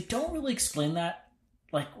strong because they don't really explain that.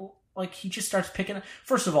 Like he just starts picking up.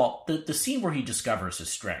 First of all, the scene where he discovers his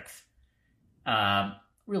strength,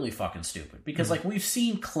 really fucking stupid. Because like we've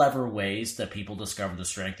seen clever ways that people discover the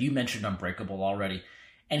strength. You mentioned Unbreakable already,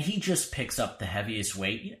 and he just picks up the heaviest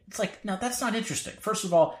weight. It's like, no, that's not interesting. First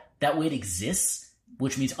of all, that weight exists,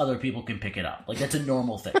 which means other people can pick it up. Like that's a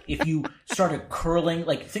normal thing. If you started curling,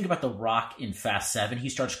 like think about The Rock in Fast 7, he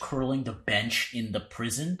starts curling the bench in the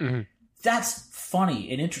prison. Mm-hmm. That's funny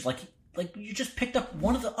and interesting. Like you just picked up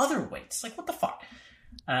one of the other weights. Like, what the fuck?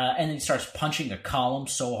 And then he starts punching a column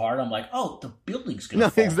so hard. I'm like, oh, the building's going to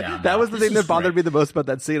fall down. That was the thing that bothered me the most about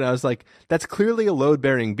that scene. I was like, that's clearly a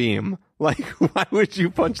load-bearing beam. Like, why would you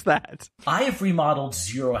punch that? I have remodeled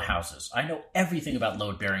 0 houses. I know everything about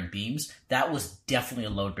load-bearing beams. That was definitely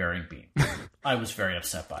a load-bearing beam. I was very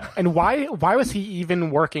upset by it. And why was he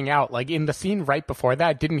even working out? Like, in the scene right before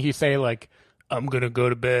that, didn't he say, like, I'm going to go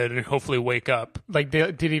to bed and hopefully wake up? Like,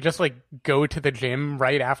 did he just, like, go to the gym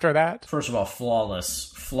right after that? First of all,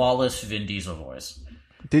 flawless Vin Diesel voice.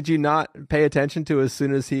 Did you not pay attention to as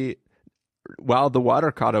soon as while the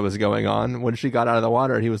water kata was going on, when she got out of the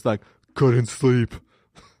water, he was like, couldn't sleep.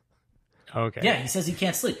 Okay. Yeah, he says he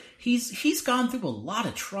can't sleep. He's gone through a lot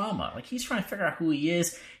of trauma. Like, he's trying to figure out who he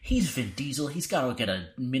is. He's Vin Diesel. He's got to get a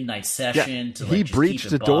midnight session to, like, he just breached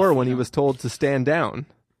keep the it door buff, when he was told to stand down.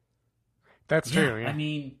 That's true, yeah. I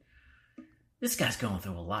mean, this guy's going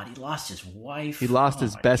through a lot. He lost his wife. He lost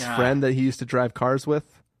his best friend that he used to drive cars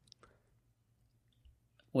with.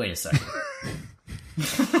 Wait a second.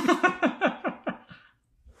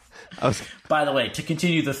 By the way, to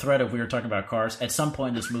continue the thread of we were talking about cars, at some point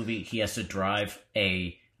in this movie, he has to drive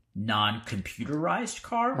a non-computerized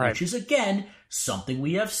car, right, which is, again, something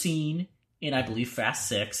we have seen in, I believe, Fast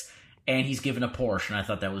 6. And he's given a Porsche, and I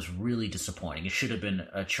thought that was really disappointing. It should have been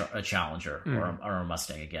a Challenger or a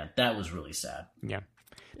Mustang again. That was really sad. Yeah.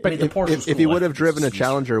 But I mean, the Porsche was cool. If he would have driven a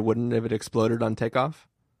Challenger, wouldn't have it exploded on takeoff?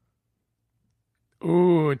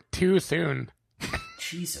 Ooh, too soon.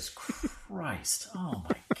 Jesus Christ. Oh,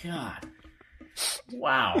 my God.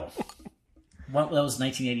 Wow. That was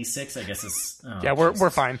 1986, I guess. Yeah, we're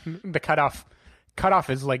fine. The cutoff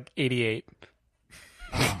is like 88.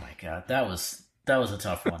 Oh, my God. That was a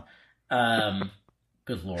tough one.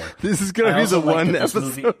 Good Lord. This is going to be the one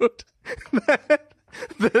episode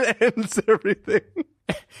that ends everything.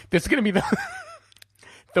 This is going to be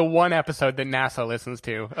the one episode that NASA listens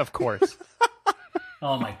to, of course.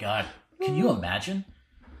 Oh my God. Can you imagine?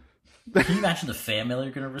 Can you imagine the fan mail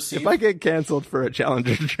you're going to receive? If I get canceled for a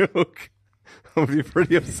Challenger joke, I'll be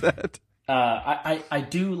pretty upset. I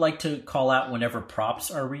do like to call out whenever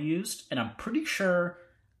props are reused, and I'm pretty sure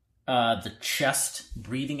the chest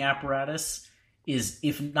breathing apparatus is,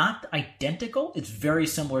 if not identical, it's very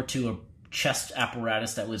similar to a chest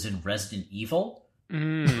apparatus that was in Resident Evil.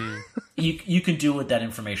 You can do with that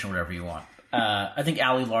information whatever you want. I think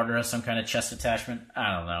Ali Larder has some kind of chest attachment.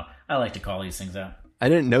 I don't know. I like to call these things out. I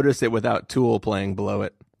didn't notice it without Tool playing below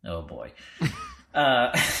it. Oh boy.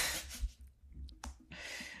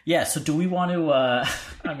 Yeah. So do we want to?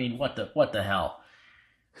 I mean, what the hell?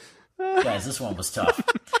 Guys, this one was tough.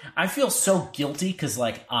 I feel so guilty because,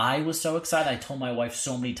 like, I was so excited. I told my wife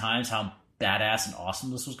so many times how badass and awesome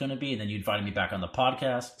this was going to be, and then you invited me back on the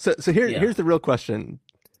podcast. So here's the real question.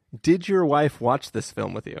 Did your wife watch this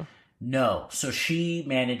film with you? No. So she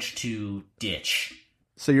managed to ditch.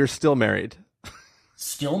 So you're still married?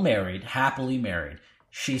 Still married, happily married.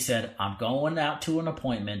 She said, I'm going out to an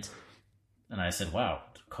appointment. And I said, wow,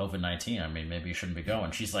 COVID-19, I mean, maybe you shouldn't be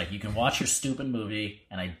going. She's like, you can watch your stupid movie.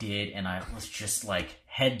 And I did, and I was just like,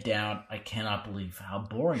 head down. I cannot believe how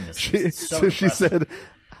boring this is. It's so she said,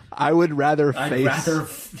 I would rather face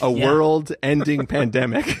a world-ending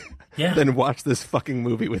pandemic than watch this fucking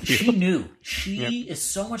movie with you. She knew. She is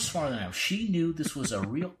so much smarter than I am. She knew this was a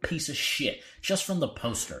real piece of shit just from the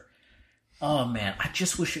poster. Oh, man, I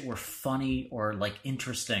just wish it were funny or, like,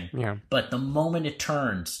 interesting. Yeah. But the moment it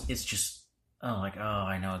turns, it's just...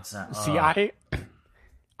 I know exactly. See,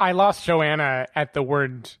 I lost Joanna at the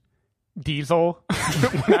word diesel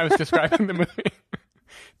when I was describing the movie.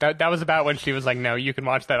 That was about when she was like, no, you can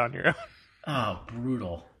watch that on your own. Oh,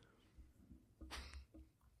 brutal.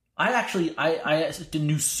 I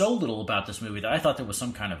knew so little about this movie that I thought there was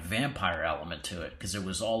some kind of vampire element to it because it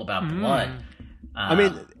was all about blood. I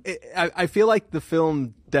mean, I feel like the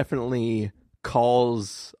film definitely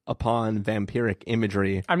calls upon vampiric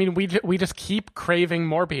imagery. I mean, we just keep craving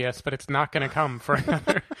Morbius, but it's not going to come for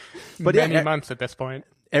another many months at this point.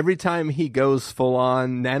 Every time he goes full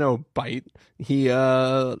on nanobite,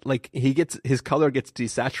 he gets his color gets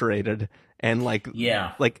desaturated, and like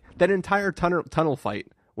that entire tunnel fight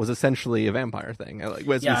was essentially a vampire thing. Like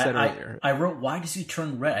as we said earlier, I wrote, why does he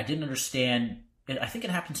turn red? I didn't understand. I think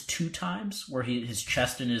it happens 2 times where his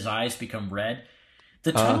chest and his eyes become red.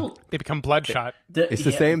 The tunnel they become bloodshot. It's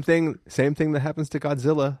the same thing that happens to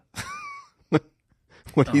Godzilla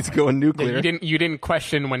when he's going nuclear. You didn't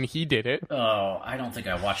question when he did it. Oh, I don't think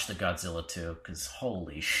I watched the Godzilla 2 because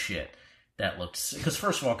holy shit, that looked. Because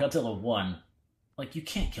first of all, Godzilla 1, like you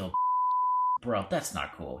can't kill, bro. That's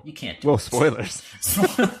not cool. You can't. Spoilers.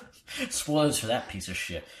 Spoilers for that piece of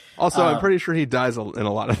shit. Also, I'm pretty sure he dies in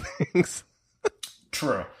a lot of things.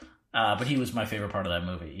 True. But he was my favorite part of that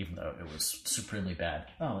movie, even though it was supremely bad.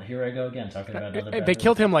 Oh, here I go again, talking about another bad They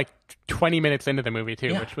killed movie. him like 20 minutes into the movie,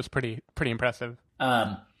 too, which was pretty impressive.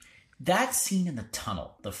 That scene in the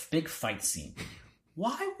tunnel, the big fight scene,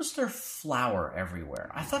 why was there flour everywhere?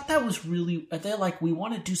 I thought that was really... They're like, we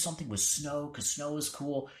want to do something with snow, because snow is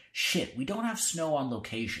cool. Shit, we don't have snow on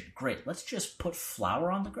location. Great, let's just put flour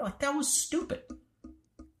on the ground. Like, that was stupid.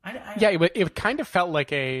 It kind of felt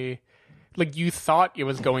like like you thought it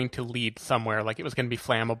was going to lead somewhere, like it was going to be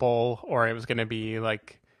flammable, or it was going to be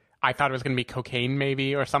like, I thought it was going to be cocaine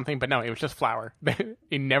maybe or something, but no, it was just flour.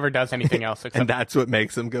 It never does anything else. Except and that's what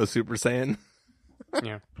makes him go Super Saiyan.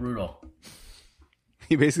 Yeah. Brutal.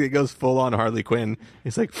 He basically goes full on Harley Quinn.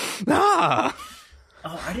 He's like, ah!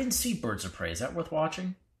 Oh, I didn't see Birds of Prey. Is that worth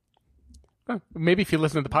watching? Oh, maybe if you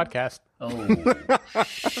listen to the podcast. Oh,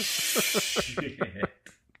 shit.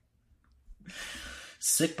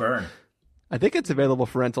 Sick burn. I think it's available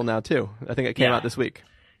for rental now, too. I think it came out this week.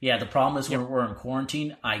 Yeah, the problem is when we're in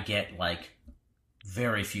quarantine, I get, like,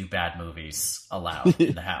 very few bad movies allowed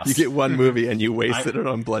in the house. You get one movie and you wasted it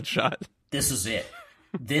on Bloodshot. This is it.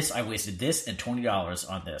 I wasted this and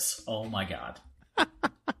 $20 on this. Oh, my God.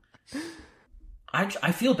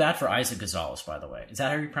 I feel bad for Isa Gonzalez, by the way. Is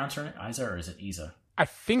that how you pronounce her name? Isa, or is it Isa? I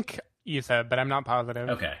think Isa, but I'm not positive.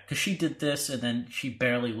 Okay, because she did this, and then she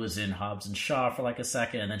barely was in Hobbs and Shaw for like a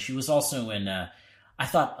second, and then she was also in. I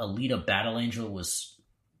thought Alita: Battle Angel was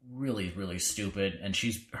really, really stupid, and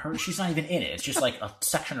she's not even in it. It's just like a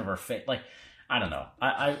section of her face. Like, I don't know.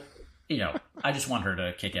 I just want her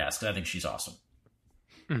to kick ass because I think she's awesome.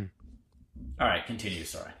 All right, continue.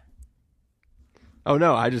 Sorry. Oh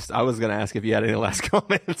no, I was going to ask if you had any last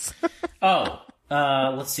comments.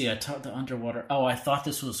 Let's see. I taught the underwater. Oh, I thought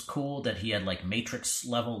this was cool that he had like Matrix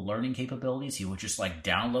level learning capabilities. He would just like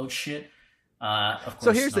download shit. Of course.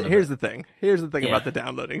 So here's the thing. Here's the thing about the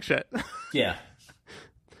downloading shit. Yeah.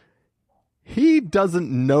 He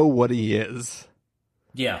doesn't know what he is.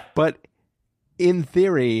 Yeah. But in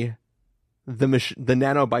theory, the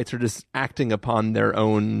nanobites are just acting upon their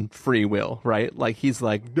own free will, right? Like he's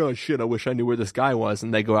like, no shit, I wish I knew where this guy was,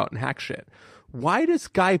 and they go out and hack shit. Why does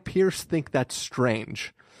Guy Pearce think that's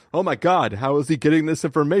strange? Oh my God, how is he getting this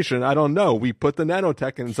information? I don't know. We put the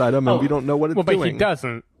nanotech inside him and we don't know what it's doing. But he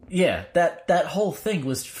doesn't. Yeah, that whole thing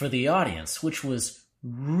was for the audience, which was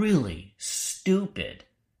really stupid.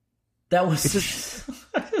 That was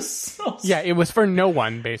so yeah, it was for no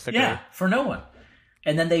one, basically. Yeah, for no one.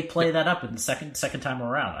 And then they play that up in the second time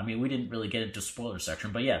around. I mean, we didn't really get into spoiler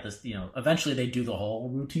section, but yeah, this eventually they do the whole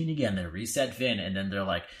routine again. They reset Vin, and then they're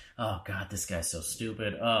like, "Oh God, this guy's so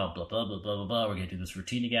stupid. Oh, blah blah blah blah blah blah. We're gonna do this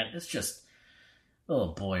routine again." It's just, oh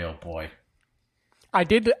boy. I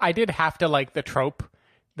did have to like the trope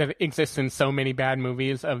that exists in so many bad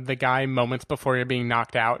movies of the guy moments before you're being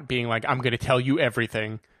knocked out being like, "I'm gonna tell you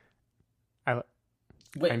everything."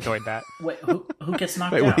 I enjoyed that. Wait, who gets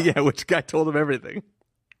knocked out? Yeah, which guy told him everything?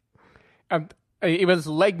 It was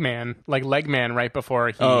Legman right before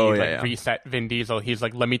he reset Vin Diesel. He's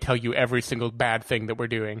like, let me tell you every single bad thing that we're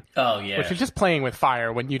doing. Oh, yeah. Which is just playing with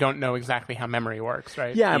fire when you don't know exactly how memory works,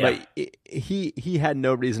 right? Yeah. But he had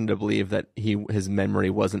no reason to believe that his memory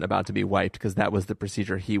wasn't about to be wiped because that was the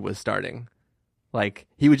procedure he was starting. Like,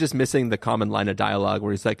 he was just missing the common line of dialogue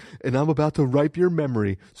where he's like, and I'm about to wipe your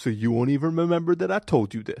memory so you won't even remember that I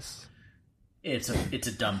told you this. It's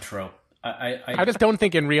a dumb trope. I just don't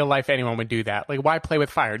think in real life anyone would do that. Like, why play with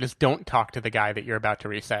fire? Just don't talk to the guy that you're about to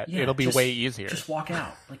reset. Yeah, it'll be way easier. Just walk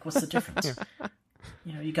out. Like, what's the difference?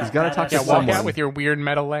 You got to talk to someone. Walk out with your weird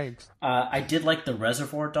metal legs. I did like the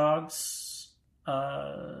Reservoir Dogs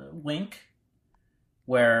wink,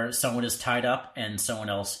 where someone is tied up and someone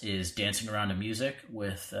else is dancing around to music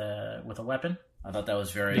with a weapon. I thought that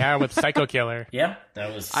was very with Psycho Killer. Yeah,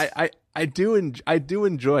 that was. I do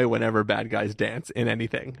enjoy whenever bad guys dance in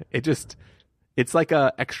anything. It's like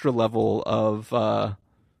a extra level of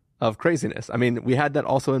craziness. I mean, we had that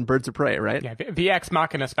also in Birds of Prey, right? Yeah, the Ex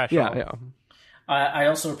Machina special. Yeah. I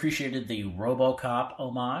also appreciated the RoboCop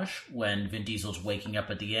homage when Vin Diesel's waking up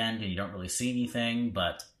at the end and you don't really see anything,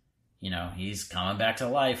 but he's coming back to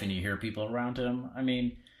life and you hear people around him. I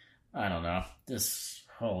mean, I don't know. This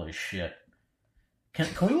holy shit. Can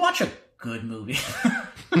we watch a good movie?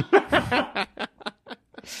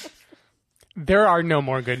 There are no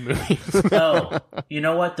more good movies. Oh, you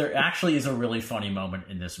know what? There actually is a really funny moment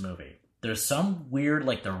in this movie. There's some weird,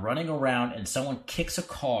 they're running around and someone kicks a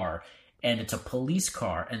car and it's a police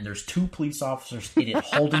car and there's two police officers in it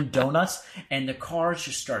holding donuts and the cars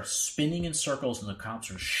just start spinning in circles and the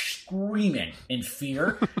cops are screaming in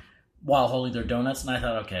fear while holding their donuts. And I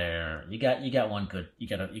thought, okay, you got one good, you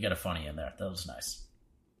got a funny in there. That was nice.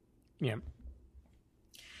 Yeah.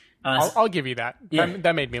 I'll give you that. Yeah.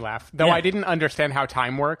 That made me laugh. Though I didn't understand how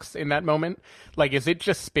time works in that moment. Is it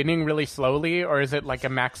just spinning really slowly, or is it like a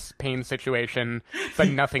Max Payne situation, but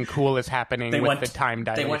nothing cool is happening with the time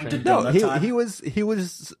dilation? They went to donut time?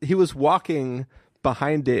 He was walking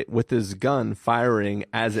behind it with his gun, firing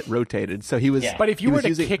as it rotated. So he was. Yeah. But if you were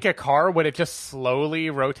to kick a car, would it just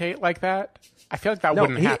slowly rotate like that? I feel like that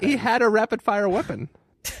wouldn't happen. He had a rapid fire weapon.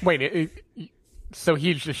 Wait. So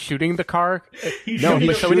he's just shooting the car? He's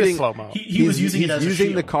shooting slow-mo. He was using it as a shield.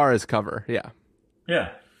 Using the car as cover, yeah. Yeah.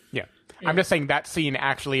 I'm just saying that scene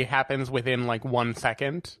actually happens within 1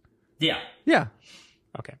 second. Yeah.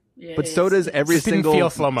 Okay. Yeah, but so does every single... It didn't feel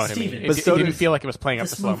slow-mo to me. It didn't feel like it was playing up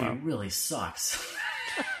the slow-mo. This movie really sucks.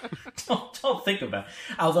 don't think about it.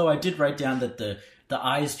 Although I did write down that the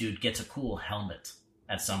Eyes dude gets a cool helmet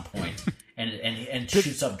at some point. And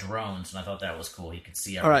shoots up drones, and I thought that was cool. He could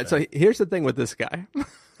see everything. All right, so here's the thing with this guy.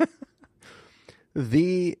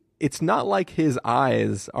 It's not like his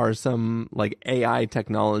eyes are some AI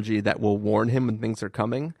technology that will warn him when things are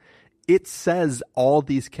coming. It says all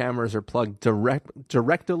these cameras are plugged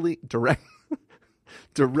directly into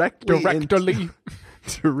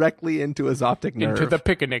his optic nerve. Into the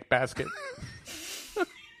picnic basket.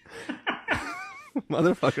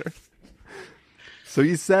 Motherfucker. So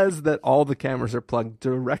he says that all the cameras are plugged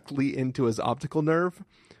directly into his optical nerve,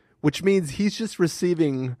 which means he's just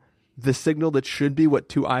receiving the signal that should be what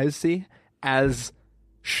two eyes see as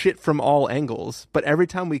shit from all angles. But every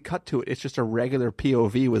time we cut to it, it's just a regular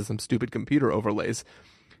POV with some stupid computer overlays.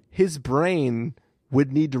 His brain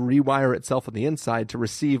would need to rewire itself on the inside to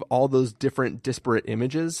receive all those different disparate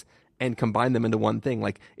images and combine them into one thing.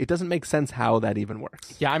 It doesn't make sense how that even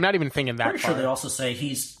works. Yeah, I'm not even thinking that Pretty far. sure they also say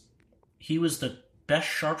he was the best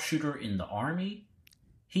sharpshooter in the army.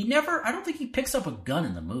 I don't think he picks up a gun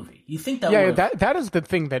in the movie. You think that? Yeah, that is the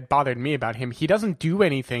thing that bothered me about him. He doesn't do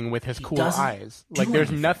anything with his cool eyes.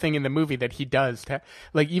 There's nothing in the movie that he does.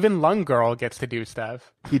 Even Lung Girl gets to do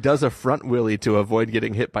stuff. He does a front wheelie to avoid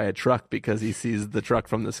getting hit by a truck because he sees the truck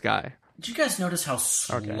from the sky. Did you guys notice how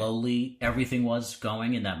slowly everything was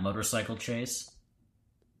going in that motorcycle chase?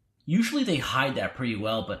 Usually they hide that pretty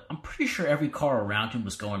well, but I'm pretty sure every car around him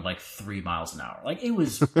was going 3 miles an hour. It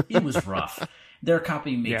was rough. They're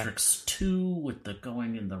copying Matrix 2 with the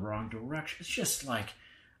going in the wrong direction. It's just oh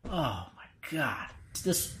my god.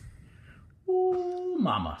 This, ooh,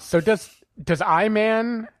 mama. So does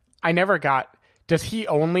I-Man, I never got, does he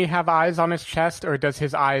only have eyes on his chest or does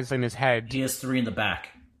his eyes in his head? He has 3 in the back,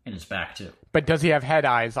 in his back too. But does he have head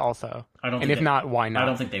eyes also? I don't. And if not, why not? I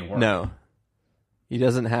don't think they work. No. He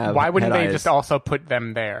doesn't have. Why wouldn't they eyes. just also put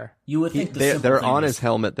them there? You would think they're on his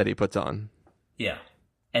helmet that he puts on. Yeah,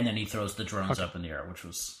 and then he throws the drones up in the air, which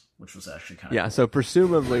was actually kind of cool. So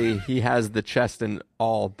presumably he has the chest and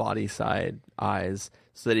all body side eyes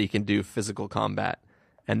so that he can do physical combat,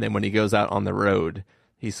 and then when he goes out on the road,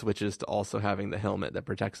 he switches to also having the helmet that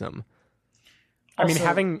protects him. I mean,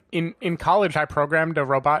 having in college, I programmed a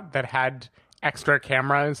robot that had extra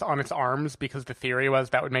cameras on its arms because the theory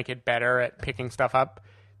was that would make it better at picking stuff up.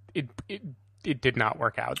 It did not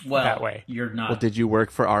work out that way. You're not. Well, did you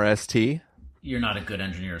work for RST? You're not a good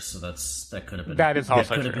engineer, so that could have been. That is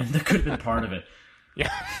also true. That could have been part of it.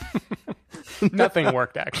 Yeah. Nothing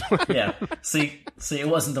worked actually. Yeah. See, it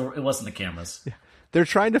wasn't the cameras. Yeah. They're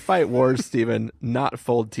trying to fight wars, Steven, not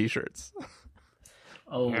fold t-shirts.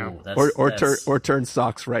 Oh, yeah. Or turn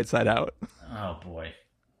socks right side out. Oh boy.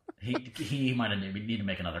 He might need to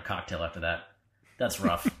make another cocktail after that. That's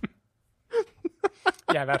rough.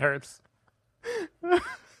 Yeah, that hurts.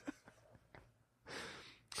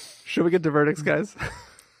 Should we get to verdicts, guys?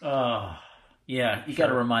 Yeah, you got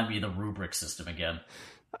to remind me of the rubric system again.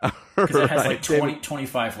 Because it has like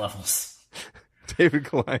 25 levels. David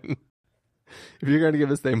Klein, if you're going to give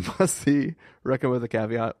this a must-see, recommend with a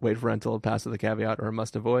caveat, wait for rental, pass with a caveat, or a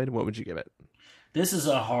must-avoid, what would you give it? This is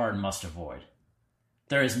a hard must-avoid.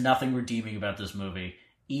 There is nothing redeeming about this movie.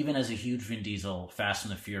 Even as a huge Vin Diesel, Fast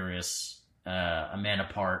and the Furious, A Man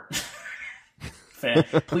Apart fan,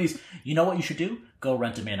 please, you know what you should do? Go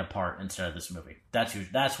rent A Man Apart instead of this movie. That's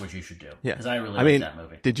what you should do. Yeah, because I really like that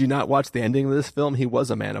movie. Did you not watch the ending of this film? He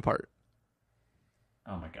was a man apart.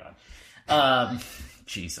 Oh my god,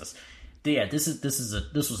 Jesus. Yeah, this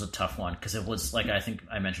was a tough one because it was, like I think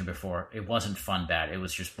I mentioned before, it wasn't fun bad. It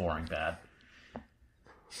was just boring bad.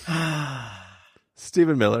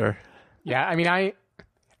 Stephen Miller. Yeah, I mean, I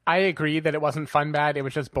agree that it wasn't fun bad. It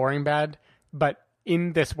was just boring bad. But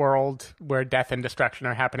in this world where death and destruction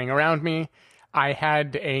are happening around me, I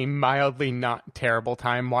had a mildly not terrible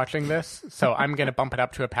time watching this. So I'm going to bump it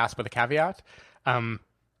up to a pass with a caveat. It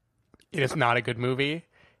is not a good movie.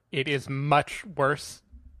 It is much worse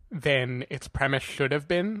than its premise should have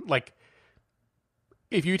been. Like,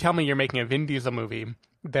 if you tell me you're making a Vin Diesel movie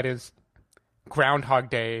that is Groundhog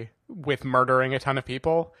Day with murdering a ton of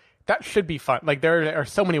people, that should be fun. Like, there are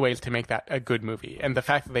so many ways to make that a good movie, and the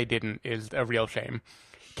fact that they didn't is a real shame.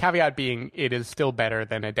 Caveat being, it is still better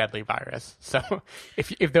than a deadly virus. So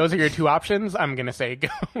if those are your two options, I'm going to say go.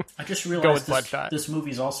 I just realized Bloodshot. This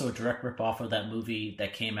movie is also a direct ripoff of that movie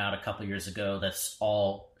that came out a couple years ago that's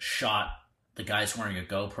all shot. The guy's wearing a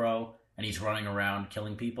GoPro, and he's running around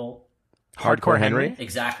killing people. Hardcore Henry?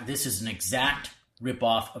 Exactly. This is an exact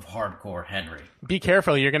ripoff of Hardcore Henry. Be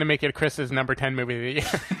careful. You're going to make it Chris's number 10 movie of the year.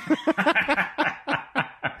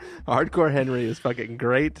 Hardcore Henry is fucking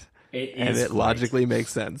great. It logically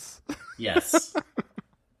makes sense. Yes.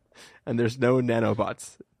 And there's no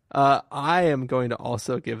nanobots. I am going to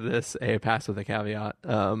also give this a pass with a caveat.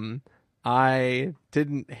 I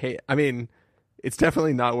didn't hate... I mean, it's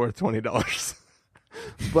definitely not worth $20.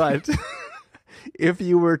 But if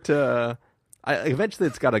you were to... eventually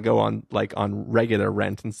it's got to go on regular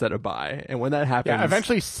rent instead of buy. And when that happens... Yeah,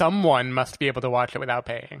 eventually someone must be able to watch it without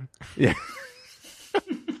paying. Yeah.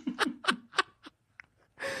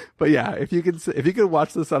 But yeah, if you could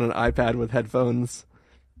watch this on an iPad with headphones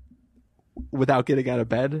without getting out of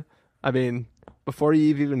bed, I mean, before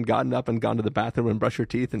you've even gotten up and gone to the bathroom and brushed your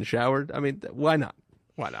teeth and showered, I mean, why not?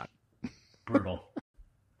 Why not? Brutal.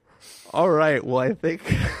 All right. Well, I think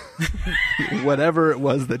whatever it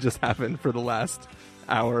was that just happened for the last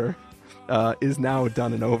hour is now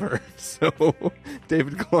done and over. So,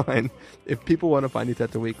 David Klein, if people want to find you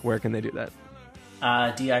throughout the week, where can they do that?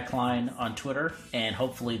 D.I. Klein on Twitter, and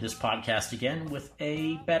hopefully this podcast again with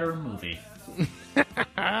a better movie.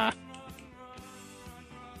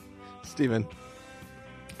 Steven.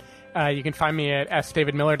 You can find me at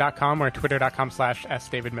sdavidmiller.com or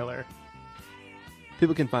twitter.com/sdavidmiller.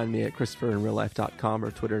 People can find me at ChristopherInRealLife.com or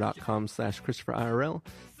Twitter.com/ChristopherIRL.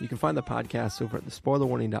 You can find the podcast over at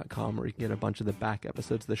thespoilerwarning.com, where you can get a bunch of the back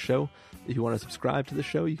episodes of the show. If you want to subscribe to the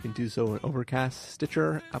show, you can do so on Overcast,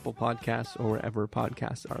 Stitcher, Apple Podcasts, or wherever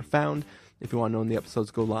podcasts are found. If you want to know when the episodes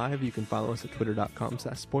go live, you can follow us at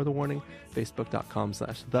twitter.com/spoilerwarning,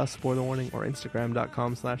 facebook.com/thespoilerwarning, or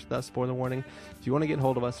instagram.com/thespoilerwarning. If you want to get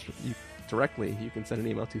hold of us directly, you can send an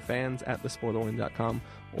email to fans@thespoilerwarning.com,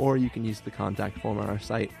 or you can use the contact form on our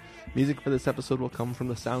site. Music for this episode will come from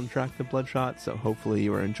the soundtrack to Bloodshot, so hopefully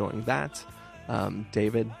you are enjoying that.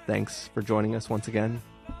 David, thanks for joining us once again.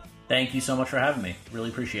 Thank you so much for having me. Really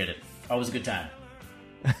appreciate it. Always a good time.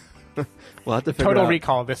 We'll have to figure Total out...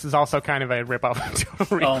 Recall. This is also kind of a ripoff of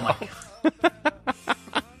Total Recall. Oh my god.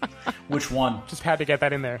 Which one? Just had to get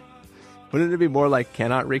that in there. Wouldn't it be more like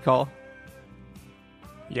Cannot Recall?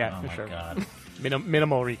 Yeah, oh for my sure. God.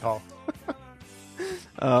 Minimal recall.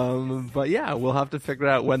 But yeah, we'll have to figure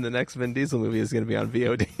out when the next Vin Diesel movie is going to be on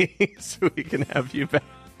VOD so we can have you back.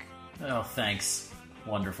 Oh, thanks.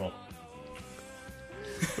 Wonderful.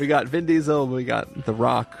 We got Vin Diesel, we got The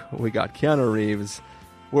Rock, we got Keanu Reeves.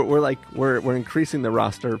 We're increasing the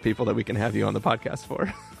roster of people that we can have you on the podcast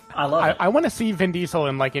for. I love it. I want to see Vin Diesel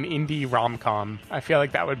in like an indie rom-com. I feel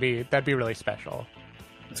like that'd be really special.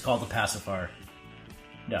 It's called The Pacifier.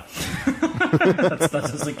 No. that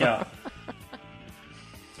doesn't count.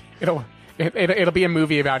 It'll be a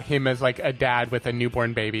movie about him as like a dad with a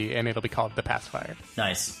newborn baby, and it'll be called The Pacifier.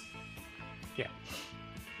 Nice. Yeah.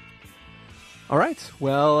 All right.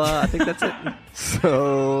 Well, I think that's it.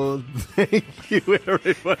 So thank you,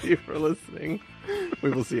 everybody, for listening.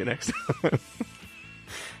 We will see you next time.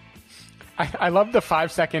 I love the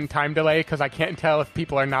 5-second time delay because I can't tell if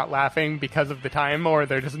people are not laughing because of the time or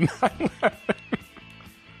they're just not laughing.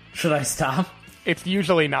 Should I stop? It's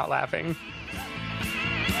usually not laughing.